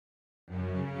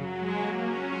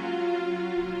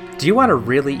Do you want a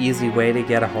really easy way to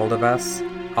get a hold of us?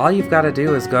 All you've got to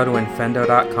do is go to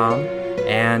infendo.com,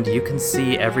 and you can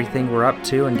see everything we're up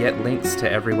to and get links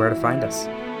to everywhere to find us.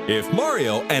 If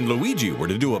Mario and Luigi were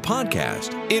to do a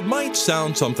podcast, it might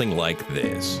sound something like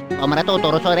this.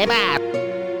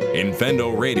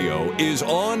 Infendo Radio is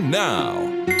on now.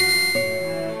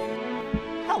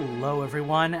 Hello,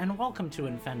 everyone, and welcome to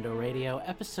Infendo Radio,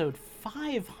 episode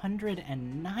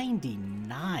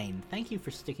 599. Thank you for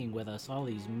sticking with us all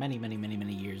these many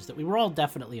years that we were all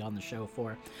definitely on the show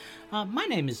for. My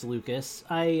name is Lucas.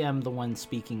 I am the one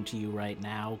speaking to you right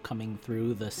now, coming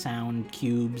through the sound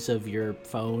cubes of your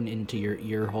phone into your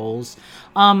ear holes.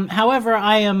 However,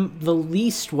 I am the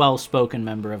least well-spoken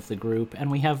member of the group,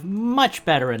 and we have much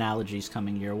better analogies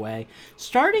coming your way,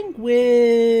 starting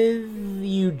with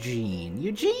Eugene.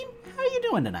 Eugene, how are you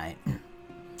doing tonight?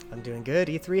 I'm doing good.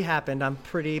 E3 happened. I'm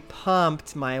pretty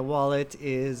pumped. My wallet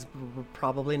is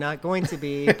probably not going to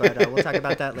be, but we'll talk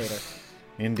about that later.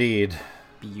 Indeed.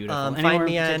 Beautiful. Find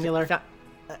me on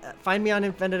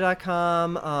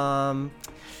infendo.com.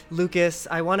 Lucas,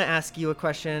 I want to ask you a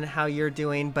question, how you're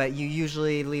doing, but you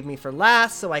usually leave me for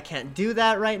last, so I can't do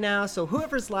that right now. So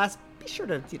whoever's last, be sure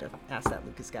to ask that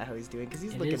Lucas guy how he's doing, because we're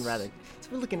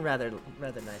looking rather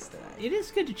nice tonight. It is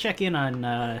good to check in on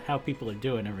how people are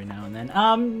doing every now and then.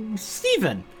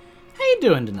 Steven, how you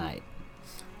doing tonight?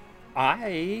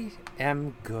 I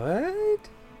am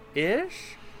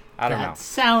good-ish. I don't know. That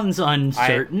sounds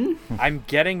uncertain. I'm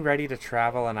getting ready to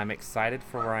travel, and I'm excited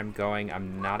for where I'm going.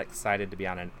 I'm not excited to be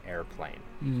on an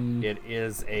airplane. It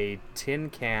is a tin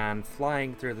can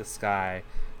flying through the sky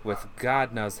with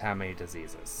God knows how many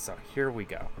diseases. So here we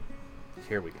go.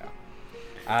 If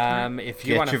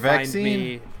you want to find vaccine.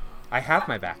 me, I have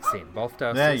my vaccine, both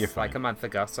doses, Yeah, you're fine. like a month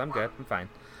ago, so I'm good. I'm fine.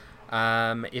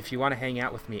 If you want to hang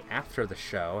out with me after the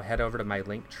show, head over to my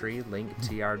Linktree,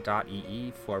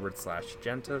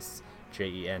 linktr.ee/Gentas,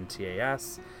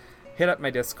 Gentas. Hit up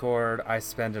my Discord. I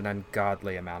spend an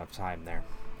ungodly amount of time there.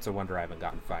 It's a wonder I haven't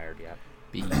gotten fired yet.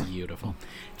 Beautiful.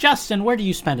 Justin, where do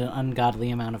you spend an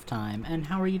ungodly amount of time, and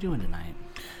how are you doing tonight?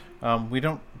 We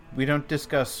don't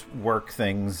discuss work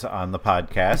things on the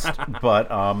podcast,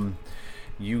 but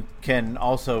you can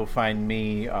also find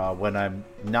me when I'm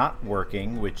not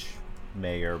working, which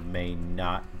may or may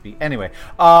not be. Anyway,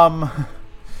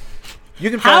 you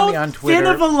can find me on Twitter.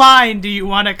 How thin of a line do you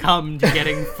want to come to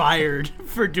getting fired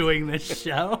for doing this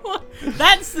show?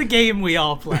 That's the game we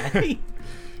all play.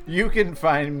 You can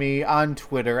find me on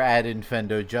Twitter at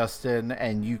InfendoJustin,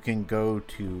 and you can go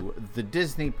to the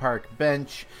Disney Park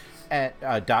Bench at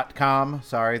 .com.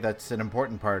 Sorry, that's an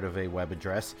important part of a web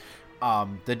address.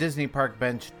 The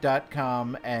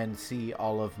DisneyParkBench.com, and see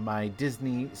all of my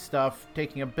Disney stuff.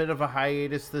 Taking a bit of a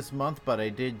hiatus this month, but I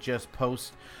did just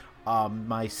post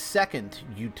my second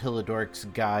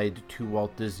Utilidorks guide to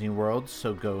Walt Disney World,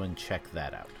 so go and check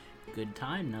that out. Good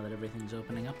time now that everything's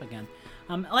opening up again.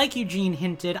 Like Eugene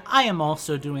hinted, I am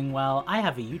also doing well. I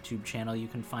have a YouTube channel you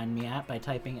can find me at by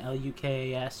typing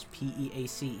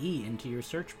LUKASPEACE into your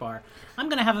search bar. I'm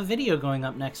going to have a video going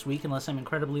up next week, unless I'm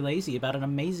incredibly lazy, about an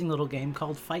amazing little game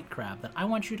called Fight Crab that I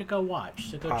want you to go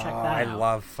watch, so go check that out. I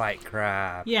love Fight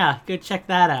Crab. Yeah, go check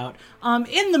that out.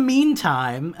 In the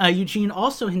meantime, Eugene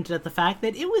also hinted at the fact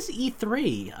that it was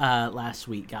E3 last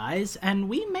week, guys, and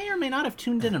we may or may not have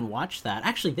tuned in and watched that.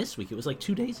 Actually, this week. It was like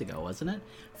 2 days ago, wasn't it?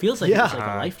 Feels like it was like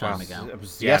a lifetime ago. It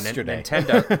was Yeah, yesterday.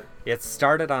 Nintendo. It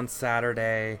started on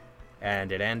Saturday,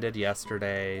 and it ended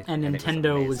yesterday. And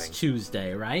Nintendo was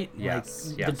Tuesday, right? Yes,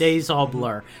 Like, yes. the days all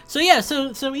blur. So yeah,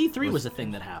 so E3 was a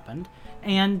thing that happened.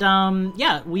 And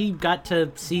we got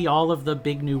to see all of the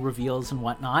big new reveals and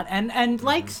whatnot. And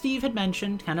like Steve had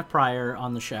mentioned kind of prior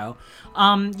on the show,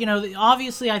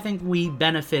 obviously I think we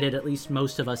benefited, at least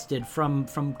most of us did, from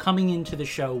coming into the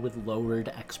show with lowered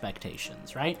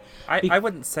expectations, right? I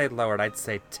wouldn't say lowered, I'd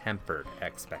say tempered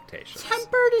expectations.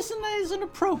 Tempered is an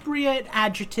appropriate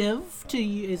adjective to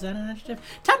use. Is that an adjective?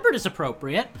 Tempered is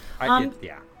appropriate.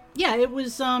 Yeah. Yeah, it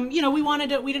was, we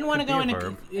didn't want to go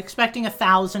in expecting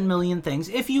 1,000 million things.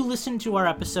 If you listened to our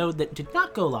episode that did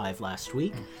not go live last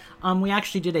week, we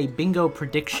actually did a bingo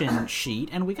prediction sheet,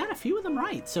 and we got a few of them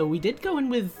right. So we did go in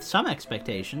with some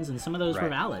expectations, and some of those were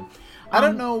valid. I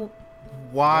don't know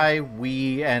why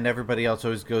we and everybody else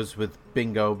always goes with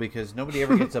bingo, because nobody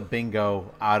ever gets a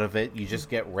bingo out of it. You just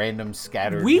get random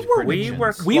scattered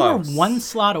predictions. We were one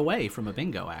slot away from a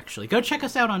bingo, actually. Go check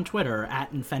us out on Twitter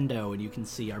at Infendo, and you can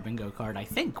see our bingo card. I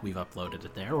think we've uploaded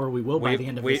it there, or we will by the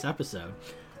end of this episode.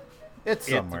 It's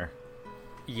somewhere.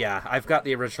 Yeah, I've got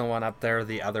the original one up there.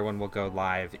 The other one will go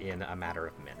live in a matter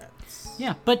of minutes.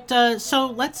 Yeah, but so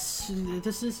let's.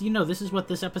 This is what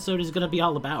this episode is going to be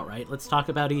all about, right? Let's talk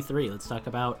about E3. Let's talk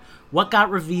about what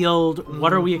got revealed.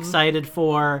 What are we excited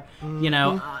for?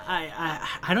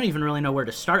 I don't even really know where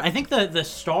to start. I think the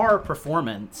star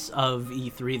performance of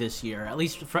E3 this year, at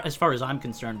least as far as I'm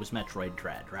concerned, was Metroid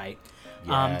Dread, right?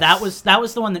 Yes. That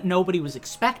was the one that nobody was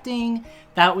expecting.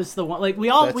 That was the one, like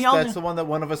That's the one that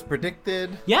one of us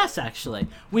predicted. Yes, actually.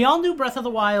 We all knew Breath of the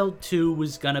Wild 2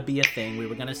 was going to be a thing. We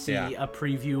were going to see a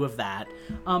preview of that.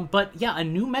 But yeah, a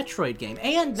new Metroid game.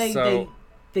 And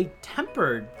they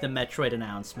tempered the Metroid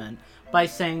announcement by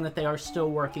saying that they are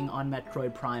still working on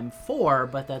Metroid Prime 4,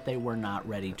 but that they were not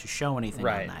ready to show anything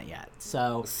on that yet.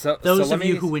 So those of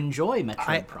you who enjoy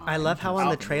Metroid Prime... I love how on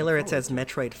the trailer it says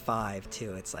Metroid 5,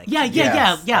 too. It's like...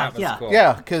 Yeah. Cool.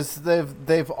 Yeah, because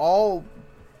they've all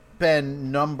been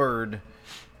numbered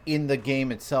in the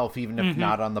game itself, even if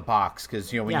not on the box. Because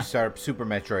when you start up Super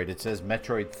Metroid, it says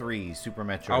Metroid 3, Super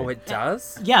Metroid. Oh, it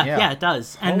does? Yeah, it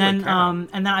does. And Holy then cow.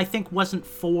 and then I think wasn't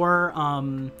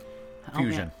 4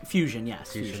 Fusion. Fusion,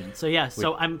 yes, Fusion. So yeah,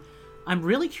 so I'm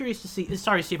really curious to see.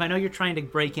 Sorry, Steve, I know you're trying to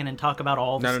break in and talk about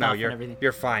all the stuff and everything.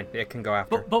 You're fine. It can go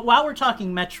after. But while we're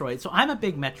talking Metroid, so I'm a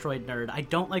big Metroid nerd. I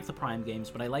don't like the Prime games,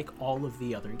 but I like all of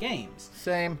the other games.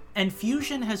 Same. And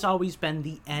Fusion has always been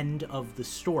the end of the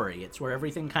story. It's where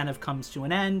everything kind of comes to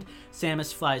an end.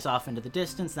 Samus flies off into the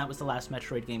distance. That was the last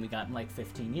Metroid game we got in like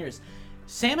 15 years.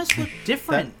 Samus looked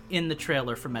different in the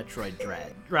trailer for Metroid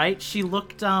Dread, right? She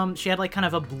looked, she had like kind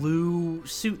of a blue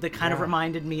suit that kind of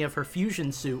reminded me of her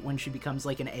Fusion suit when she becomes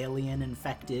like an alien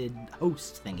infected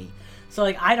host thingy. So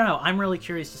like, I don't know. I'm really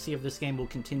curious to see if this game will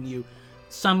continue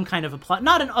some kind of a plot,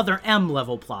 not an Other M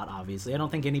level plot, obviously. I don't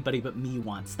think anybody but me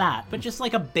wants that, but just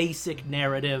like a basic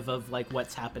narrative of like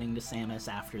what's happening to Samus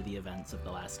after the events of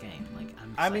the last game. Like,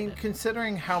 I'm excited. I mean,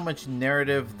 considering how much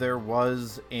narrative there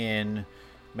was in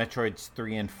Metroids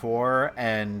 3 and 4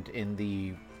 and in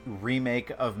the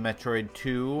remake of Metroid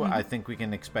 2, I think we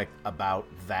can expect about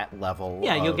that level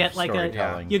of you'll get like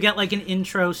storytelling. you get like an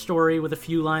intro story with a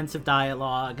few lines of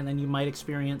dialogue, and then you might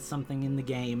experience something in the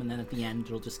game, and then at the end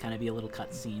it'll just kind of be a little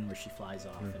cutscene where she flies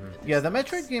off. Yeah, the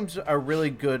Metroid games are really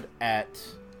good at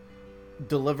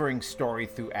delivering story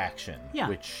through action,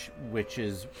 which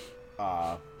is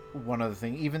one of the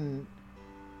things.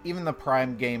 Even the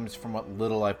Prime games, from what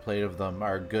little I've played of them,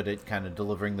 are good at kind of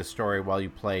delivering the story while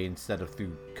you play instead of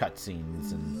through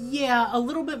cutscenes. Yeah, a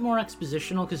little bit more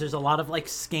expositional because there's a lot of like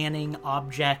scanning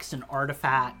objects and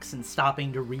artifacts and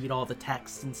stopping to read all the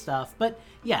text and stuff. But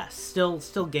yeah, still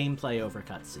gameplay over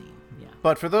cutscene. Yeah.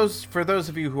 But for those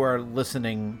of you who are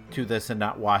listening to this and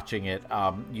not watching it,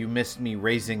 you missed me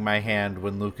raising my hand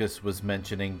when Lucas was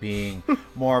mentioning being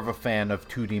more of a fan of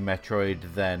 2D Metroid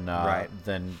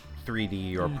than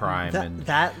 3D or Prime.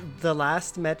 The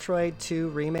last Metroid 2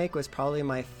 remake was probably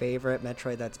my favorite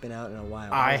Metroid that's been out in a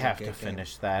while. I have to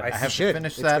finish that. I have to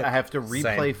finish that. I have to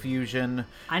replay Fusion.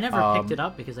 I never picked it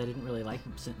up because I didn't really like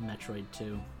Metroid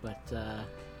 2, but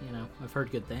I've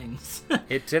heard good things.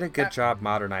 It did a good job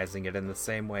modernizing it in the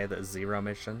same way that Zero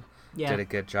Mission did a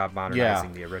good job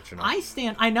modernizing the original.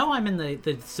 I know I'm in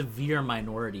the severe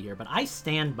minority here, but I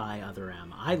stand by Other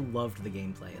M. I loved the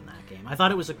gameplay in that game. I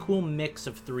thought it was a cool mix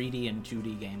of 3D and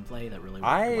 2D gameplay that really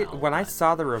worked well. When I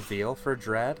saw the reveal for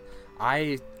Dread,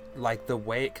 I like the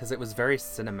way, because it was very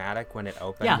cinematic when it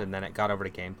opened and then it got over to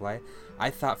gameplay. I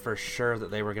thought for sure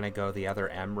that they were going to go the Other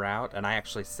M route, and I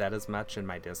actually said as much in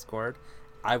my Discord.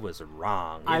 I was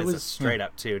wrong. It is a straight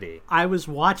up 2D. I was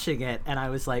watching it and I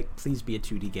was like, please be a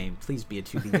 2D game. Please be a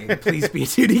 2D game. Please be a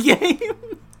 2D game.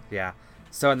 Yeah.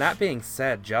 So, and that being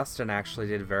said, Justin actually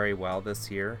did very well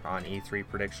this year on E3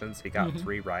 predictions. He got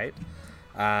 3 right.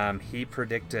 He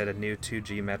predicted a new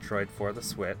 2G Metroid for the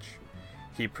Switch.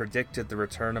 He predicted the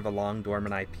return of a long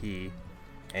dormant IP.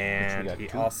 And he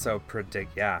also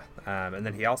and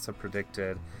then he also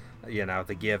predicted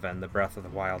The Given, the Breath of the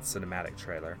Wild cinematic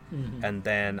trailer. And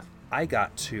then I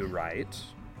got 2 right.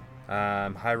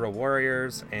 Hyrule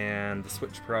Warriors and the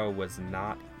Switch Pro was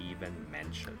not even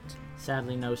mentioned.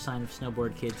 Sadly, no sign of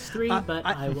Snowboard Kids 3, but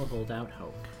I will hold out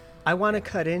hope. I want to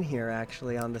cut in here,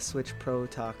 actually, on the Switch Pro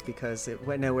talk, because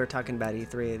we're talking about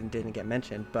E3 and didn't get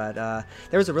mentioned, but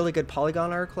there was a really good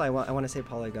Polygon article, I want to say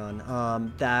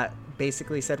Polygon, that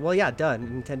basically said, well, yeah,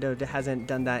 done. Nintendo hasn't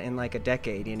done that in like a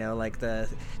decade, like the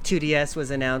 2DS was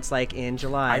announced like in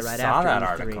July, right after that E3.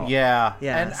 article. Yeah,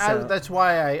 and that's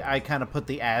why I kind of put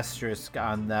the asterisk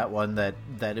on that one, that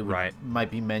it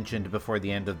might be mentioned before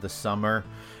the end of the summer.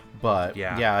 But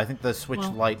Yeah. I think the Switch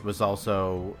Well- Lite was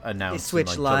also announced Switch in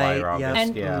like July Lite, or August. yeah.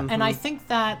 And Yeah. and I think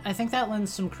that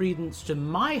lends some credence to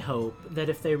my hope that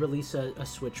if they release a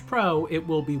Switch Pro, it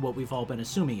will be what we've all been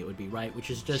assuming it would be, right? Which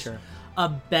is just Sure. a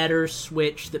better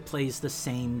Switch that plays the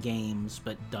same games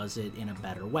but does it in a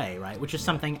better way, right? Which is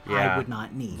something I Yeah. would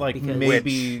not need. Like because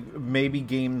maybe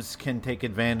games can take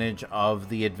advantage of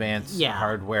the advanced Yeah.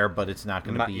 hardware, but it's not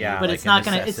going to be. Yeah. but like it's a not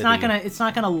gonna necessity. it's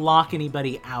not gonna lock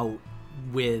anybody out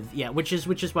with which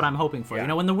is what I'm hoping for. Yeah. You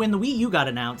know, when the Wii U got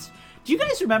announced, do you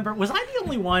guys remember, was I the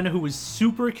only one who was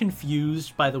super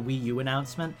confused by the Wii U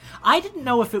announcement? I didn't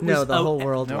know if it was No, the whole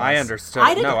world. No, was. I understood.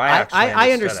 I didn't- No, I I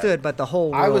actually understood, but the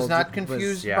whole world I was not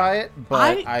confused yeah. by it,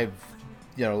 but I- I've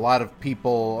a lot of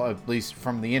people, at least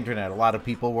from the internet, a lot of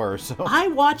people were. So I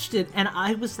watched it and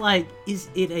I was like, is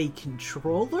it a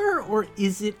controller or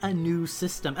is it a new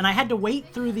system? And I had to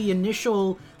wait through the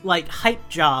initial like hype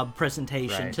job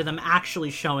presentation Right. to them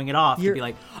actually showing it off to You're- be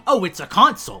like, oh, it's a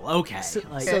console. Okay. So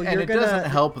like, you're and it gonna-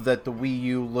 doesn't help that the Wii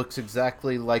U looks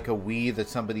exactly like a Wii that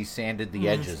somebody sanded the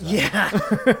edges of.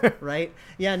 Yeah. Right?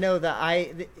 Yeah, no,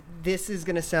 this is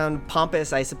going to sound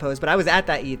pompous, I suppose, but I was at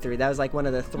that E3. That was like one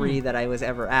of the 3 that I was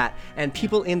ever at. And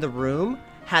people in the room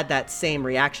had that same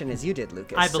reaction as you did,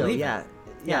 Lucas. I believe so, it. yeah,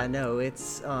 Yeah. no,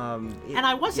 it's and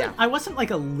I wasn't like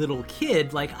a little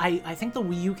kid. Like I think the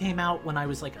Wii U came out when I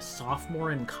was like a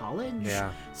sophomore in college.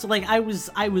 Yeah. So like I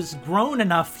was grown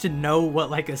enough to know what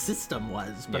like a system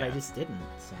was, but I Yeah. just didn't.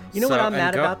 So. You know what So- I'm and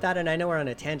mad go- about that, and I know we're on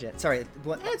a tangent. Sorry,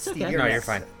 what? It's Steve, okay. No, you're next.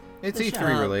 fine. It's The E3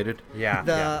 show. related. Yeah.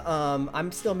 The yeah.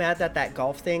 I'm still mad that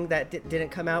golf thing that didn't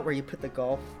come out where you put the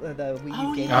golf the Wii U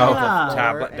Oh, game yeah. on Oh, the the floor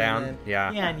Tablet and down. then-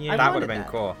 Yeah. Yeah, and you- that I would have wanted been that.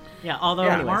 cool. Yeah, although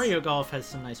Yeah. Mario Golf has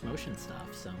some nice motion stuff,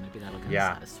 so maybe that'll kind Yeah.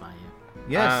 of satisfy you.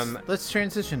 Yes, Um, let's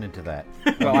transition into that.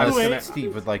 Well, I was Unless gonna-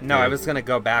 Steve would like. No, to... I was going to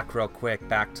go back real quick,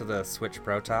 back to the Switch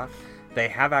Pro talk. They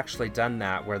have actually done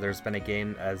that where there's been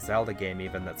a Zelda game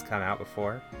even that's come out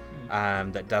before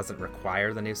that doesn't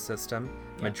require the new system.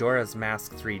 Yeah. Majora's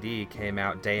Mask 3D came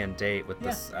out day and date with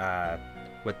this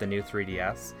with the new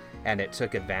 3DS, and it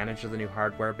took advantage of the new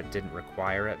hardware but didn't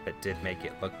require it, but did make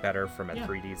it look better from a Yeah.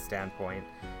 3D standpoint.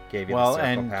 Gave you Well, the circle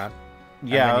and- pad.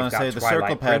 Yeah, then I you've want to got say the Twilight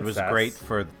circle pad was Princess.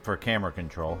 great for camera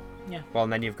control. Well,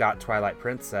 and then you've got Twilight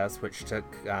Princess, which took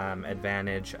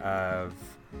advantage of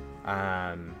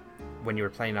when you were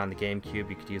playing on the GameCube,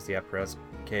 you could use the up-res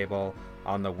cable.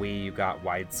 On the Wii, you got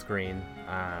widescreen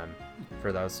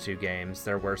for those 2 games.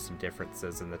 There were some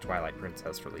differences in the Twilight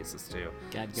Princess releases too.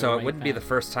 God, go So it right wouldn't be the back-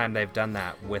 first time they've done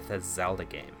that with a Zelda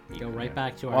game. Go right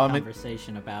back to our Well, I mean-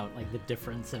 conversation about like the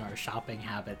difference in our shopping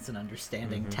habits and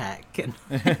understanding Mm-hmm. tech.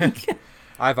 And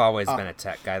I've always been a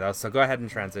tech guy though, so go ahead and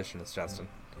transition us, Justin.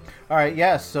 All right,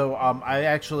 yeah. So I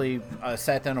actually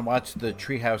sat down and watched the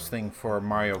Treehouse thing for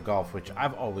Mario Golf, which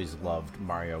I've always loved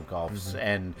Mario Golfs,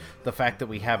 and the fact that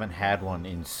we haven't had one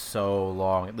in so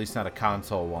long, at least not a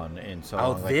console one in so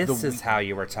Oh, long. Like, this the is how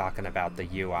you were talking about the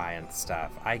UI and stuff.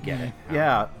 I get it.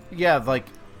 Yeah, like,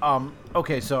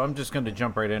 okay, so I'm just going to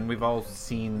jump right in. We've all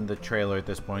seen the trailer at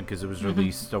this point because it was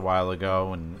released a while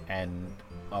ago and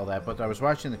all that, but I was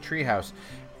watching the Treehouse,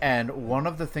 and one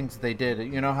of the things they did,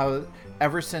 you know how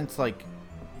ever since, like,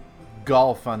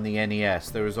 golf on the NES,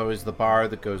 there was always the bar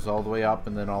that goes all the way up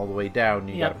and then all the way down.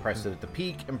 You Yep. got to press it at the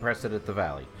peak and press it at the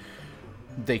valley.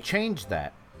 They changed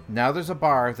that. Now there's a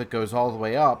bar that goes all the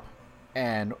way up,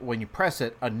 and when you press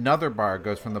it, another bar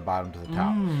goes from the bottom to the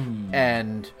top.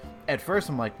 And at first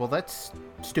I'm like, well, that's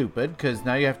stupid because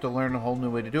now you have to learn a whole new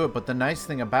way to do it. But the nice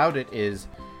thing about it is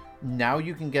now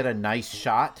you can get a nice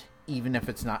shot even if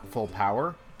it's not full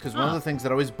power. Because one of the things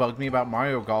that always bugged me about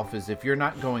Mario Golf is if you're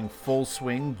not going full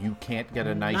swing, you can't get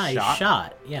a nice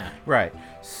shot. Yeah. Right.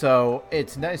 So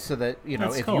it's nice so that, you know,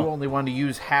 That's if cool. you only want to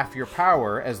use half your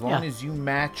power, as long Yeah. as you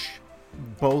match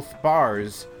both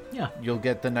bars, Yeah. you'll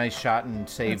get the nice shot and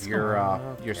save That's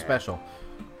your special.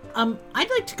 I'd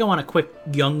like to go on a quick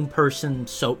young person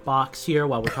soapbox here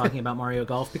while we're talking about Mario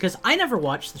Golf because I never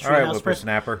watched the All right, Treehouse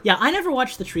whippersnapper. Yeah, I never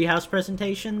watched the Treehouse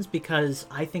presentations because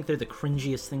I think they're the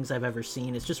cringiest things I've ever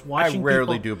seen. It's just I watching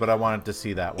rarely people, do, but I wanted to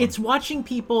see that one. It's watching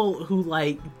people who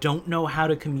like don't know how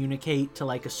to communicate to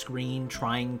like a screen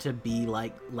trying to be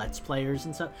like Let's Players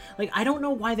and stuff. Like I don't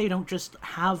know why they don't just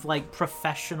have like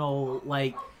professional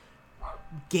like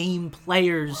game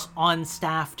players on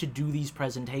staff to do these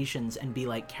presentations and be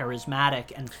like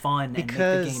charismatic and fun and make the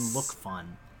game Because- look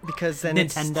fun. Because then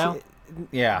Nintendo? it's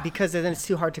yeah. because then it's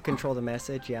too hard to control the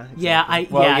message. Yeah. Yeah, exactly.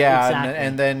 Well, yeah, exactly.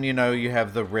 and then, you know, you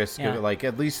have the risk Yeah. of it. Like,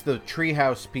 at least the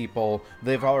Treehouse people,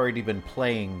 they've already been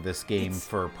playing this game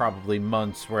for probably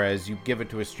months, whereas you give it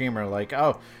to a streamer, like,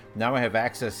 oh, now I have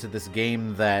access to this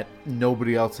game that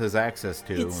nobody else has access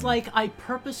to. It's like I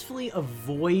purposefully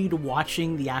avoid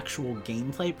watching the actual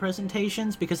gameplay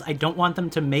presentations because I don't want them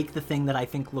to make the thing that I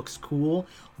think looks cool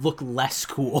look less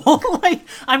cool. Like,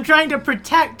 I'm trying to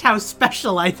protect how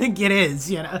special I think it is,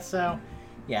 you know? So,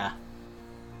 yeah.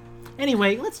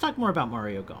 Anyway, let's talk more about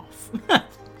Mario Golf.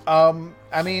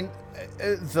 I mean,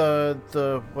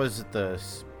 the was it the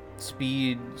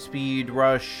speed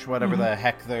rush, whatever the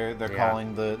heck they're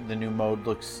calling the new mode,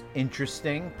 looks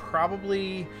interesting.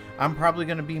 I'm probably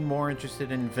going to be more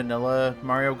interested in vanilla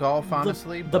Mario Golf,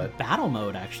 honestly. The but battle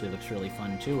mode actually looks really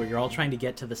fun too, where you're all trying to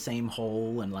get to the same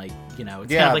hole and, like, you know,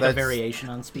 it's Yeah, kind of like a that's- variation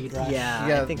on Speed Rush.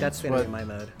 Yeah, I think that's gonna what- be my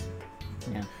mode.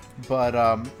 Yeah. But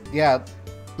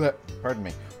pardon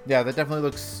me. Yeah, that definitely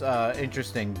looks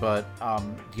interesting. But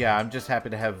yeah, I'm just happy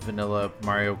to have vanilla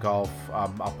Mario Golf.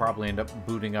 I'll probably end up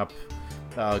booting up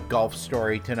Golf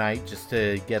Story tonight just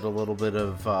to get a little bit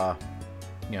of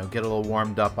get a little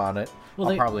warmed up on it. Well,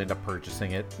 I'll probably end up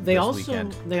purchasing it They this also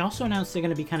weekend. they also announced they're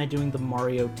going to be kind of doing the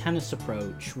Mario Tennis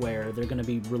approach, where they're going to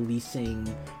be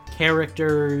releasing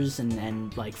characters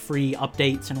and like free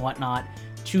updates and whatnot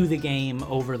to the game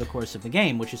over the course of the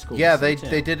game, which is cool. Yeah, to see,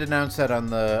 they too. did announce that on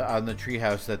the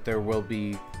Treehouse that there will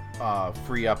be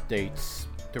free updates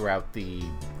throughout the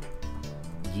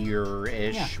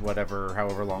year-ish, Yeah.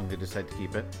 however long they decide to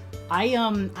keep it. I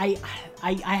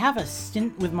have a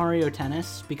stint with Mario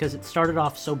Tennis because it started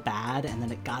off so bad and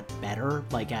then it got better,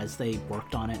 like, as they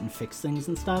worked on it and fixed things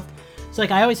and stuff. So,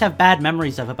 like, I always have bad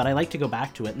memories of it, but I like to go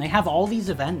back to it. And they have all these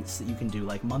events that you can do,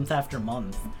 like, month after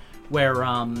month, where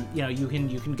you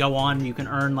can go on, you can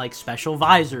earn, like, special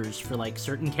visors for, like,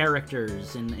 certain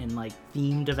characters in like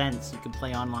themed events you can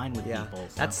play online with Yeah, people.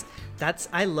 So. that's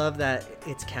I love that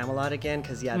it's Camelot again,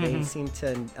 because they seem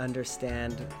to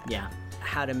understand Yeah.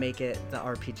 how to make it the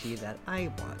RPG that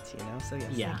I want, you know? So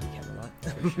yes, Yeah. thank you,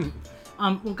 Camelot.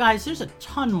 Well, guys, there's a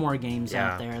ton more games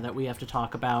Yeah. out there that we have to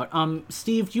talk about.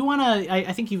 Steve, do you want to...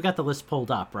 I think you've got the list pulled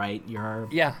up, right?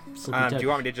 Yeah. Sleepy Do Toad. you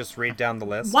want me to just read down the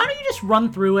list? Why don't you just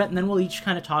run through it, and then we'll each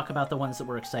kind of talk about the ones that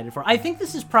we're excited for. I think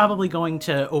this is probably going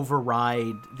to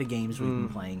override the games we've been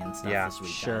playing and stuff Yeah. this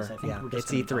week, Sure, guys. I think yeah. we're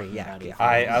just It's gonna be E3, talking yeah, about yeah.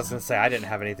 E3. I was going to say, I didn't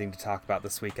have anything to talk about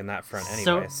this week in that front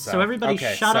anyway. So everybody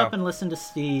okay, shut so up and listen to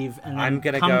Steve, and I'm then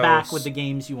gonna come go back with the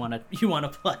games you want to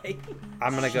play.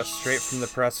 I'm going to go straight from the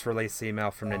press release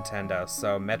email from Nintendo.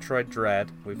 So Metroid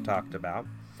Dread, we've talked about.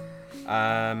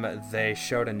 They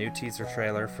showed a new teaser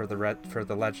trailer for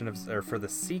the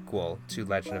sequel to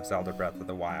Legend of Zelda Breath of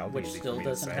the Wild, Which easy for still me to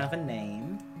doesn't say. have a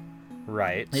name.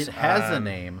 Right. It has a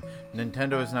name.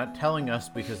 Nintendo is not telling us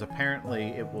because apparently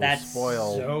it will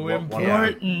spoil.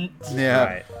 Yeah.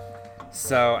 Right.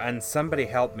 So, and somebody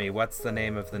help me. What's the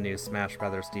name of the new Smash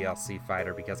Brothers DLC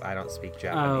fighter? Because I don't speak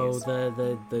Oh, Japanese.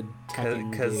 the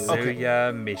Tekken dude.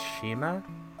 Kazuya Mishima.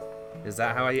 Is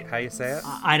that how you say it?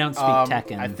 I don't speak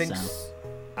Tekken, I think so.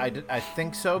 I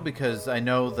think so because I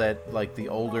know that like the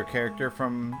older character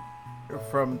from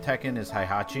Tekken is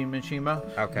Heihachi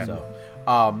Mishima. Okay.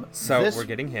 So We're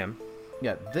getting him.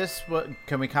 Yeah,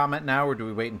 can we comment now or do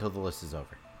we wait until the list is over?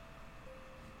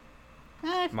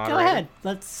 Go Moderator? ahead.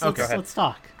 Let's Go ahead. let's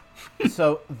talk.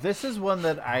 So this is one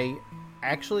that I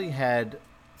actually had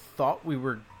thought we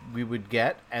would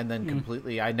get, and then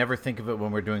completely. I never think of it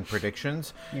when we're doing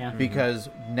predictions, Yeah. because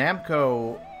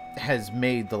Namco has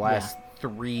made the last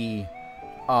three,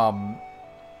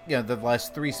 the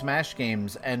last three Smash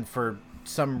games, and for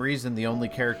some reason the only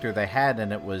character they had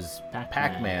in it was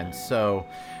Pac-Man. So,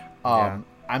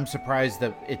 I'm surprised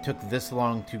that it took this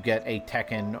long to get a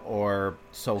Tekken or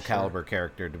Soul Calibur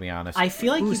character, to be honest. I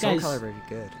feel like Ooh, you Soul guys. Calibur would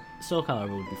be good. Soul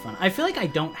Calibur would be fun. I feel like I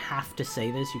don't have to say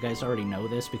this. You guys already know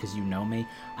this because you know me.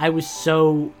 I was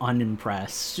so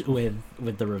unimpressed with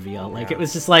the reveal. Like, it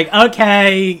was just like,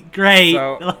 okay, great.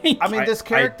 So, Like, I mean, this I-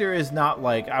 character is not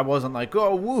like, I wasn't like,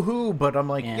 oh, woohoo, but I'm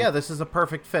like, yeah, this is a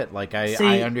perfect fit. Like, I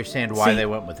understand why they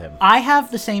went with him. I have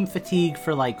the same fatigue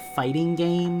for, like, fighting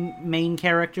game main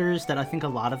characters that I think a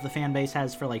lot of the fan base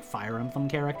has for, like, Fire Emblem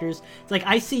characters. It's like,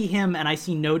 I see him, and I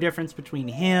see no difference between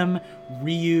him,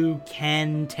 Ryu,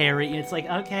 Ken, Terry. It's like,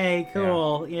 okay,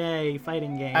 cool, yay,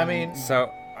 fighting game. I mean,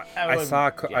 So I would- saw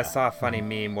yeah. I saw a funny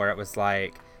meme where it was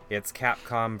like it's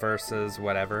Capcom versus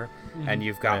whatever, and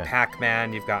you've got Yeah.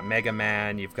 Pac-Man, you've got Mega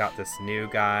Man, you've got this new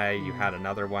guy, you had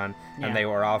another one, Yeah. and they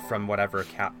were all from whatever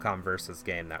Capcom versus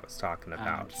game that was talking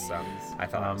about. So jeez. I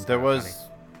thought that was there kinda was,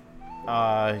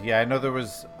 I know there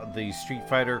was the Street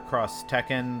Fighter cross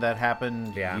Tekken that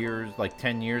happened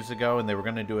 10 years ago, and they were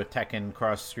going to do a Tekken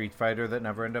cross Street Fighter that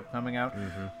never ended up coming out.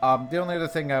 The only other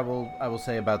thing I will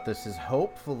say about this is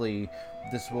hopefully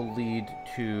this will lead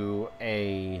to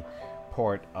a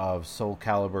port of Soul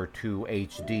Calibur 2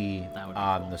 HD That would be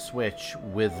on cool. the Switch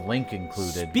with Link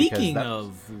included. Speaking because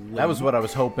of Link, that was what I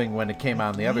was hoping when it came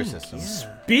out on the other systems.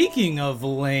 Speaking of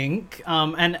Link,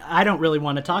 and I don't really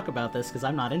want to talk about this because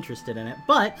I'm not interested in it,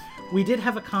 but we did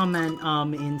have a comment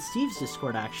in Steve's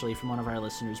Discord, actually, from one of our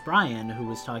listeners, Brian, who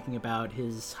was talking about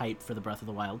his hype for the Breath of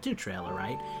the Wild 2 trailer,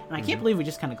 right? And I can't believe we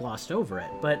just kind of glossed over it,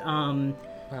 but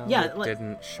yeah, it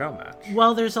didn't show much.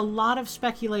 well, there's a lot of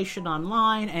speculation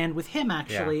online, and with him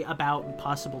actually, about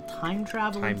possible time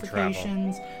travel Time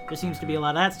implications. There seems to be a lot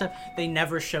of that stuff. They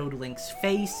never showed Link's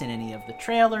face in any of the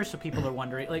trailers, so people are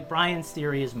wondering. Like Brian's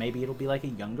theory is maybe it'll be like a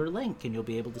younger Link, and you'll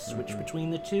be able to switch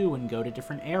between the two and go to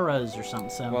different eras or something.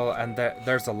 So, Well, and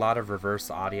there's a lot of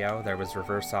reverse audio. There was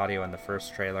reverse audio in the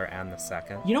first trailer and the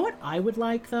second. you know what I would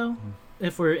like though,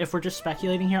 if we're just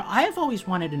speculating here, I have always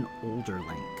wanted an older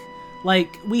Link.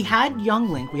 Like, we had young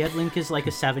Link. We had Link as, like,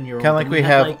 a 7-year-old. Kind of like and we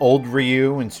had, have old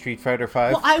Ryu in Street Fighter V.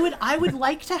 Well, I would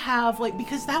like to have, like,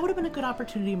 because that would have been a good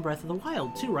opportunity in Breath of the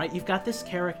Wild, too, right? You've got this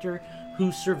character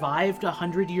who survived a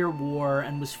 100-year war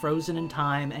and was frozen in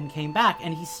time and came back,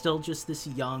 and he's still just this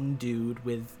young dude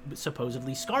with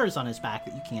supposedly scars on his back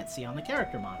that you can't see on the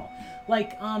character model.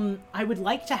 Like, I would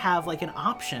like to have, like, an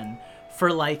option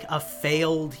for like a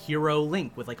failed hero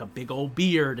Link with like a big old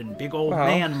beard and big old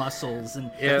man muscles,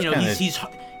 and you know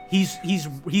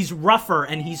he's rougher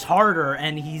and he's harder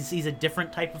and he's a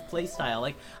different type of playstyle.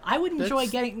 Like I would enjoy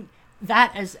getting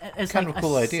that as kind like of a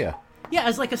cool idea. Yeah,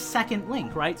 as like a second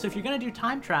Link, right? So if you're gonna do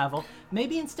time travel,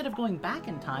 maybe instead of going back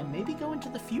in time, maybe go into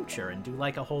the future and do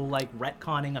like a whole like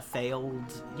retconning a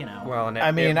failed, you know. Well, and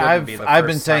I mean, I've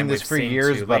been saying this for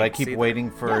years, but I keep waiting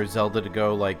for Zelda to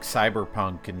go like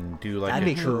cyberpunk and do like That'd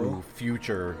a be true cool.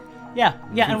 future. Yeah,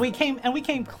 and we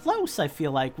came close. I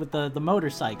feel like with the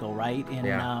motorcycle, right, in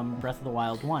Breath of the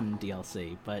Wild 1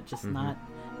 DLC, but just not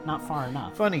far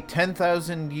enough. Funny,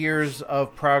 10,000 years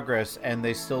of progress, and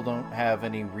they still don't have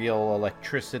any real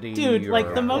electricity. Dude,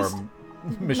 like the most.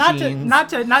 Machines. Not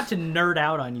to nerd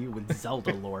out on you with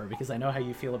Zelda lore because I know how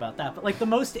you feel about that, but like the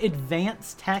most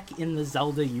advanced tech in the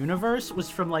Zelda universe was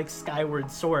from like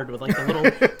Skyward Sword with like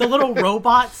the little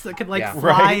robots that could like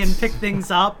fly and pick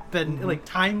things up and like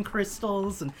time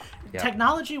crystals and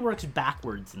technology works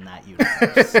backwards in that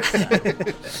universe.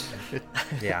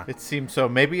 Yeah, it seems so.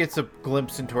 Maybe it's a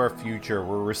glimpse into our future.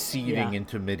 We're receding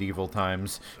into medieval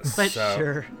times. But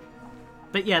Sure.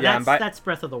 But that's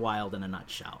Breath of the Wild in a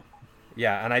nutshell.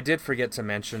 Yeah, and I did forget to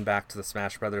mention back to the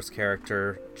Smash Brothers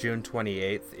character, June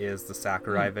 28th is the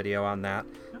Sakurai video on that,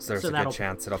 so there's a good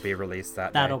chance it'll be released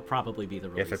that day. That'll probably be the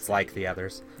release. If it's like the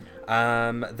others.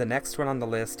 The next one on the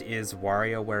list is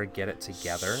WarioWare Get It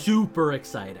Together. Super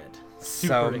excited.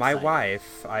 My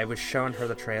wife, I was showing her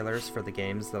the trailers for the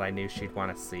games that I knew she'd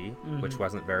want to see, which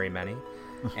wasn't very many,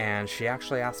 and she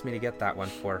actually asked me to get that one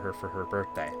for her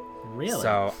birthday. Really?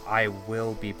 So I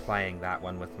will be playing that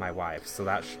one with my wife, so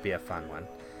that should be a fun one.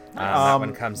 That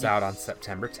one comes out on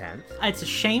September 10th. It's a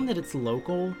shame that it's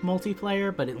local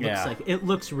multiplayer, but it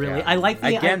looks really. Yeah. I like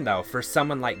the though, for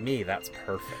someone like me, that's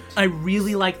perfect. I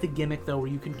really like the gimmick though,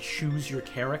 where you can choose your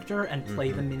character and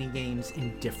play the mini games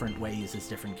in different ways as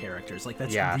different characters. Like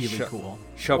that's really cool.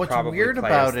 She'll What's probably weird play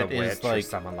about as the it Witch is like or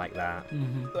someone like that.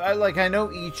 I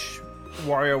know each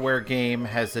WarioWare game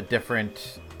has a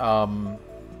different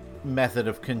method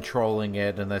of controlling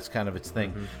it, and that's kind of its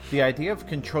thing. The idea of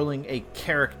controlling a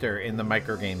character in the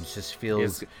microgames just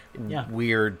feels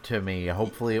weird to me.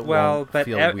 Hopefully it won't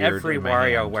feel weird every in my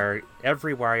hand.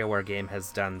 WarioWare game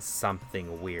has done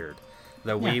something weird.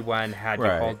 The Wii one had you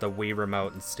hold the Wii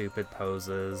remote in stupid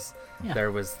poses. Yeah.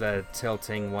 There was the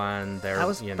tilting one. That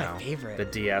was my favorite. The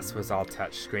DS was all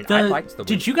touchscreen. I liked the Wii.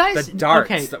 Did you guys? The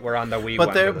darts that were on the Wii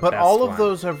one. But all of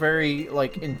those are very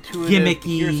like intuitive.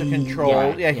 Gimmicky. Here's a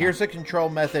control. Here's a control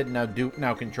method.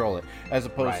 Now control it. As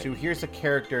opposed to here's a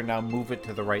character. Now move it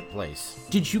to the right place.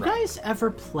 Did you guys ever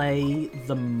play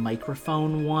the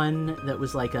microphone one? That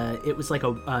was like a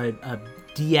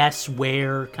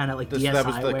DSware kind of like DSiWare. That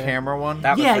was the camera one.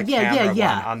 That was the camera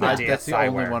one on the DSiWare. That's the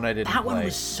only one I didn't play. That one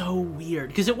was so weird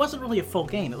because it wasn't really a full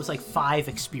game. It was like 5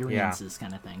 experiences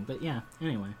kind of thing. But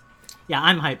anyway,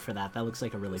 I'm hyped for that. That looks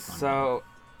like a really fun. So,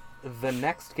 the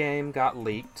next game got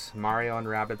leaked. Mario and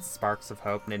Rabbids Sparks of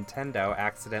Hope. Nintendo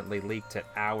accidentally leaked it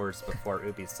hours before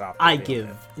Ubisoft. I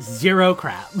give zero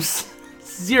craps.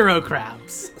 Zero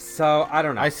craps. So, I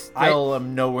don't know. I still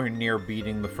am nowhere near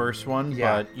beating the first one,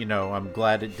 but, I'm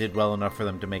glad it did well enough for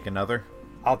them to make another.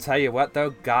 I'll tell you what, though.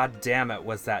 God damn it,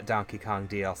 was that Donkey Kong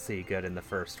DLC good in the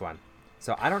first one.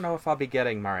 So I don't know if I'll be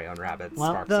getting Mario and Rabbids.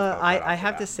 Well, Sparks of Hope right I off the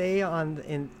have to bat.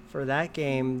 say for that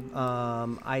game,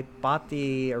 I bought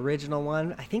the original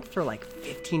one. I think for like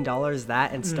 $15.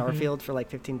 That and Starfield for like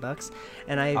 $15,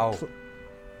 and I. Oh.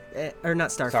 Or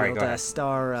not Starfield, Sorry, go ahead.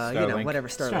 Starlink. whatever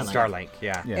Starlink. Starlink,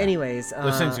 yeah. Yeah. Anyways,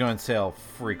 Those things go on sale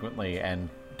frequently and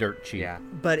dirt cheap. Yeah.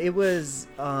 but it was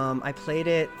I played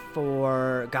it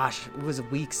for it was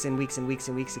weeks and weeks and weeks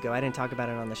and weeks ago. I didn't talk about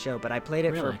it on the show, but I played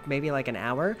it Really? for maybe like an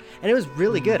hour, and it was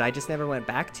really good. I just never went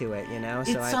back to it, you know.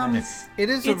 So It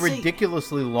is a It's a-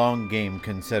 ridiculously long game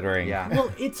considering. Yeah. Well,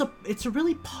 it's a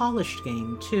really polished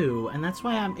game too, and that's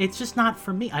why it's just not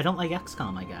for me. I don't like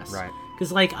XCOM, I guess. Right.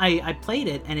 Because like I played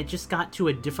it and it just got to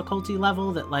a difficulty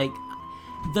level that like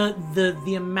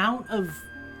the amount of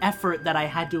effort that I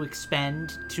had to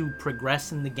expend to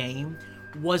progress in the game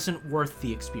wasn't worth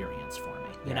the experience for me.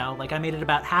 You know, like I made it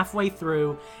about halfway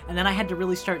through, and then I had to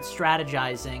really start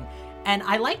strategizing. And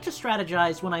I like to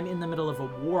strategize when I'm in the middle of a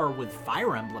war with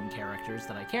Fire Emblem characters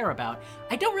that I care about.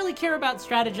 I don't really care about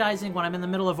strategizing when I'm in the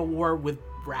middle of a war with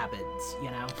Rabbids, you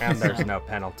know? And there's So, no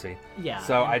penalty. Yeah.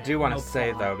 So I do want to no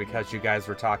say, plot. though, because you guys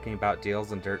were talking about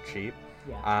deals and dirt cheap,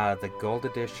 Yeah. the gold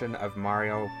edition of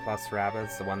Mario plus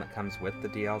Rabbids, the one that comes with the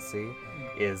DLC,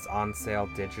 is on sale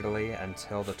digitally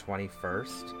until the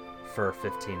 21st for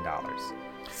 $15.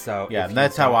 So Yeah, if and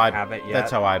that's you how don't I have it yet,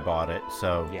 that's how I bought it.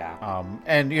 So Yeah.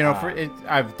 and you know, for it,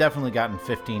 I've definitely gotten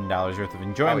 $15 worth of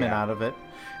enjoyment yeah. out of it,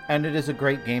 and it is a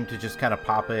great game to just kind of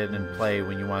pop in and play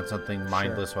when you want something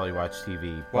mindless while you watch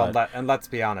TV. Well, But and let's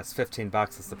be honest,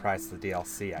 $15 is the price of the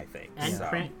DLC, I think. And so.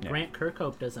 Grant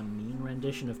Kirkhope does a mean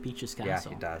rendition of Peach's Yeah,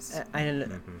 Castle. he does.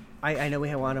 I know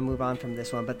we want to move on from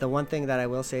this one, but the one thing that I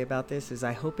will say about this is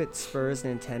I hope it spurs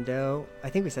Nintendo. I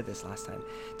think we said this last time,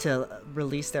 to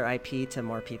release their IP to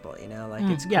more people. You know, like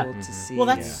it's yeah. cool to see. Well,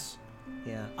 that's...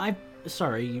 yeah,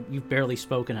 Sorry, you've barely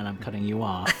spoken and I'm cutting you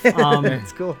off.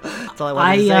 it's cool. That's all I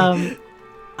wanted to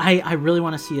say. I really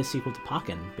want to see a sequel to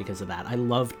Pokken because of that. I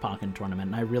loved Pokken Tournament,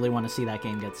 and I really want to see that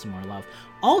game get some more love.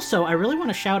 Also, I really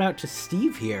want to shout out to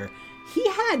Steve here. He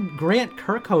had Grant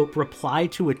Kirkhope reply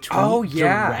to a tweet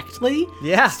directly.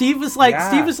 Yeah. Steve was like,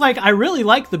 I really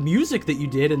like the music that you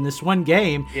did in this one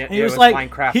game. It- and he it was was like,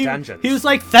 Minecraft Dungeons. He was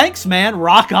like, thanks, man,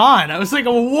 rock on. I was like,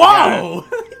 whoa.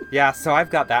 Yeah, so I've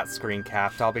got that screen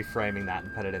capped. I'll be framing that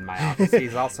and put it in my office.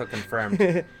 He's also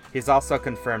confirmed. He's also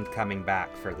confirmed coming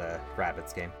back for the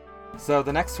Rabbids game. So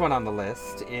the next one on the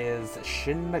list is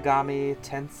Shin Megami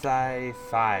Tensei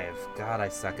 5. God, I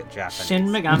suck at Japanese. Shin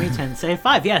Megami Tensei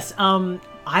 5. Yes. I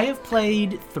have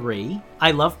played 3.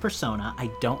 I love Persona. I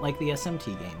don't like the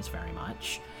SMT games very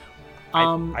much.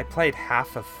 I played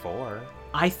half of 4.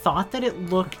 I thought that it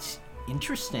looked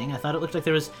interesting. I thought it looked like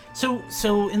there was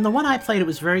so in the one I played, it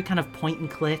was very kind of point and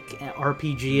click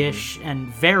RPG-ish and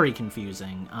very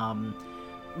confusing.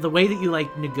 The way that you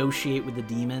like negotiate with the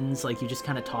demons, like you just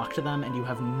kind of talk to them and you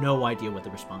have no idea what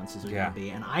the responses are going to be,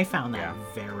 and I found that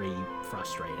very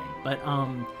frustrating. But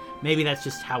maybe that's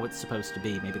just how it's supposed to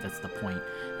be. Maybe that's the point,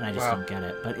 and I just don't get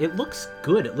it. But it looks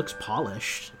good. It looks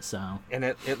polished. So. And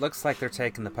it looks like they're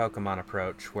taking the Pokemon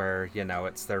approach where, you know,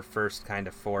 it's their first kind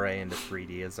of foray into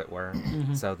 3D, as it were.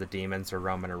 So the demons are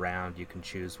roaming around. You can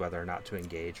choose whether or not to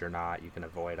engage or not. You can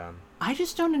avoid them. I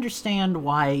just don't understand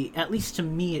why, at least to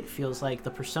me, it feels like the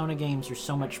Persona games are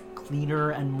so much cleaner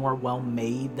and more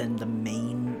well-made than the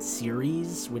main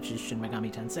series, which is Shin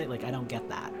Megami Tensei. Like, I don't get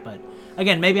that. But,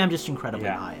 again, maybe I'm just incredibly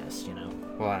biased, you know?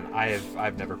 Well, and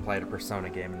I've never played a Persona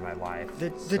game in my life.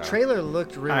 The trailer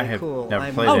looked really cool.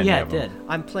 Never played any it of them. did.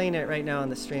 I'm playing it right now on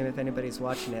the stream if anybody's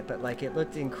watching it, but like it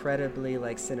looked incredibly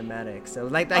like cinematic. So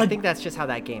like I think that's just how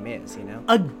that game is, you know.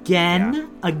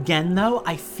 Again though,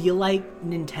 I feel like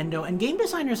Nintendo and game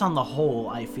designers on the whole,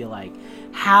 I feel like,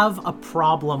 have a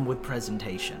problem with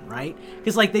presentation, right?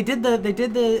 Because like they did the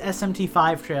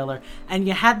SMT5 trailer, and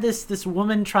you had this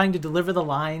woman trying to deliver the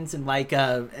lines in like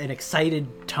an excited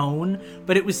tone,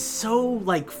 but it was so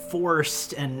like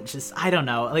forced and just, I don't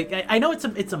know. Like I know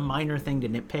it's a minor thing to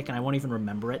nitpick, and I won't even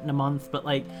remember it in a month, but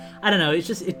like I don't know. It's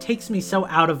just, it takes me so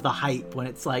out of the hype when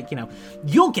it's like, you know,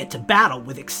 you'll get to battle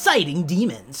with exciting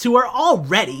demons who are all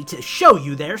ready to show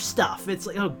you their stuff. It's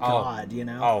like, oh god, you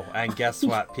know. Oh, and guess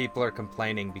what? People are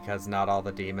complaining because not all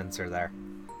the demons are there.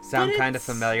 Sound kind of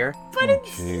familiar? But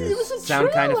it was a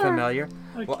Sound kind of trailer. familiar?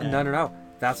 Well, Okay. no.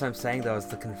 That's what I'm saying, though, is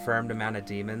the confirmed amount of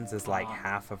demons is like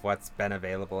half of what's been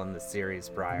available in the series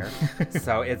prior.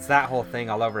 So it's that whole thing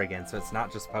all over again. So it's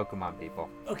not just Pokemon people.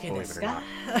 Okay, believe this it or guy.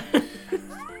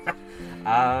 not.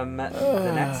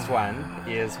 The next one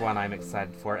is one I'm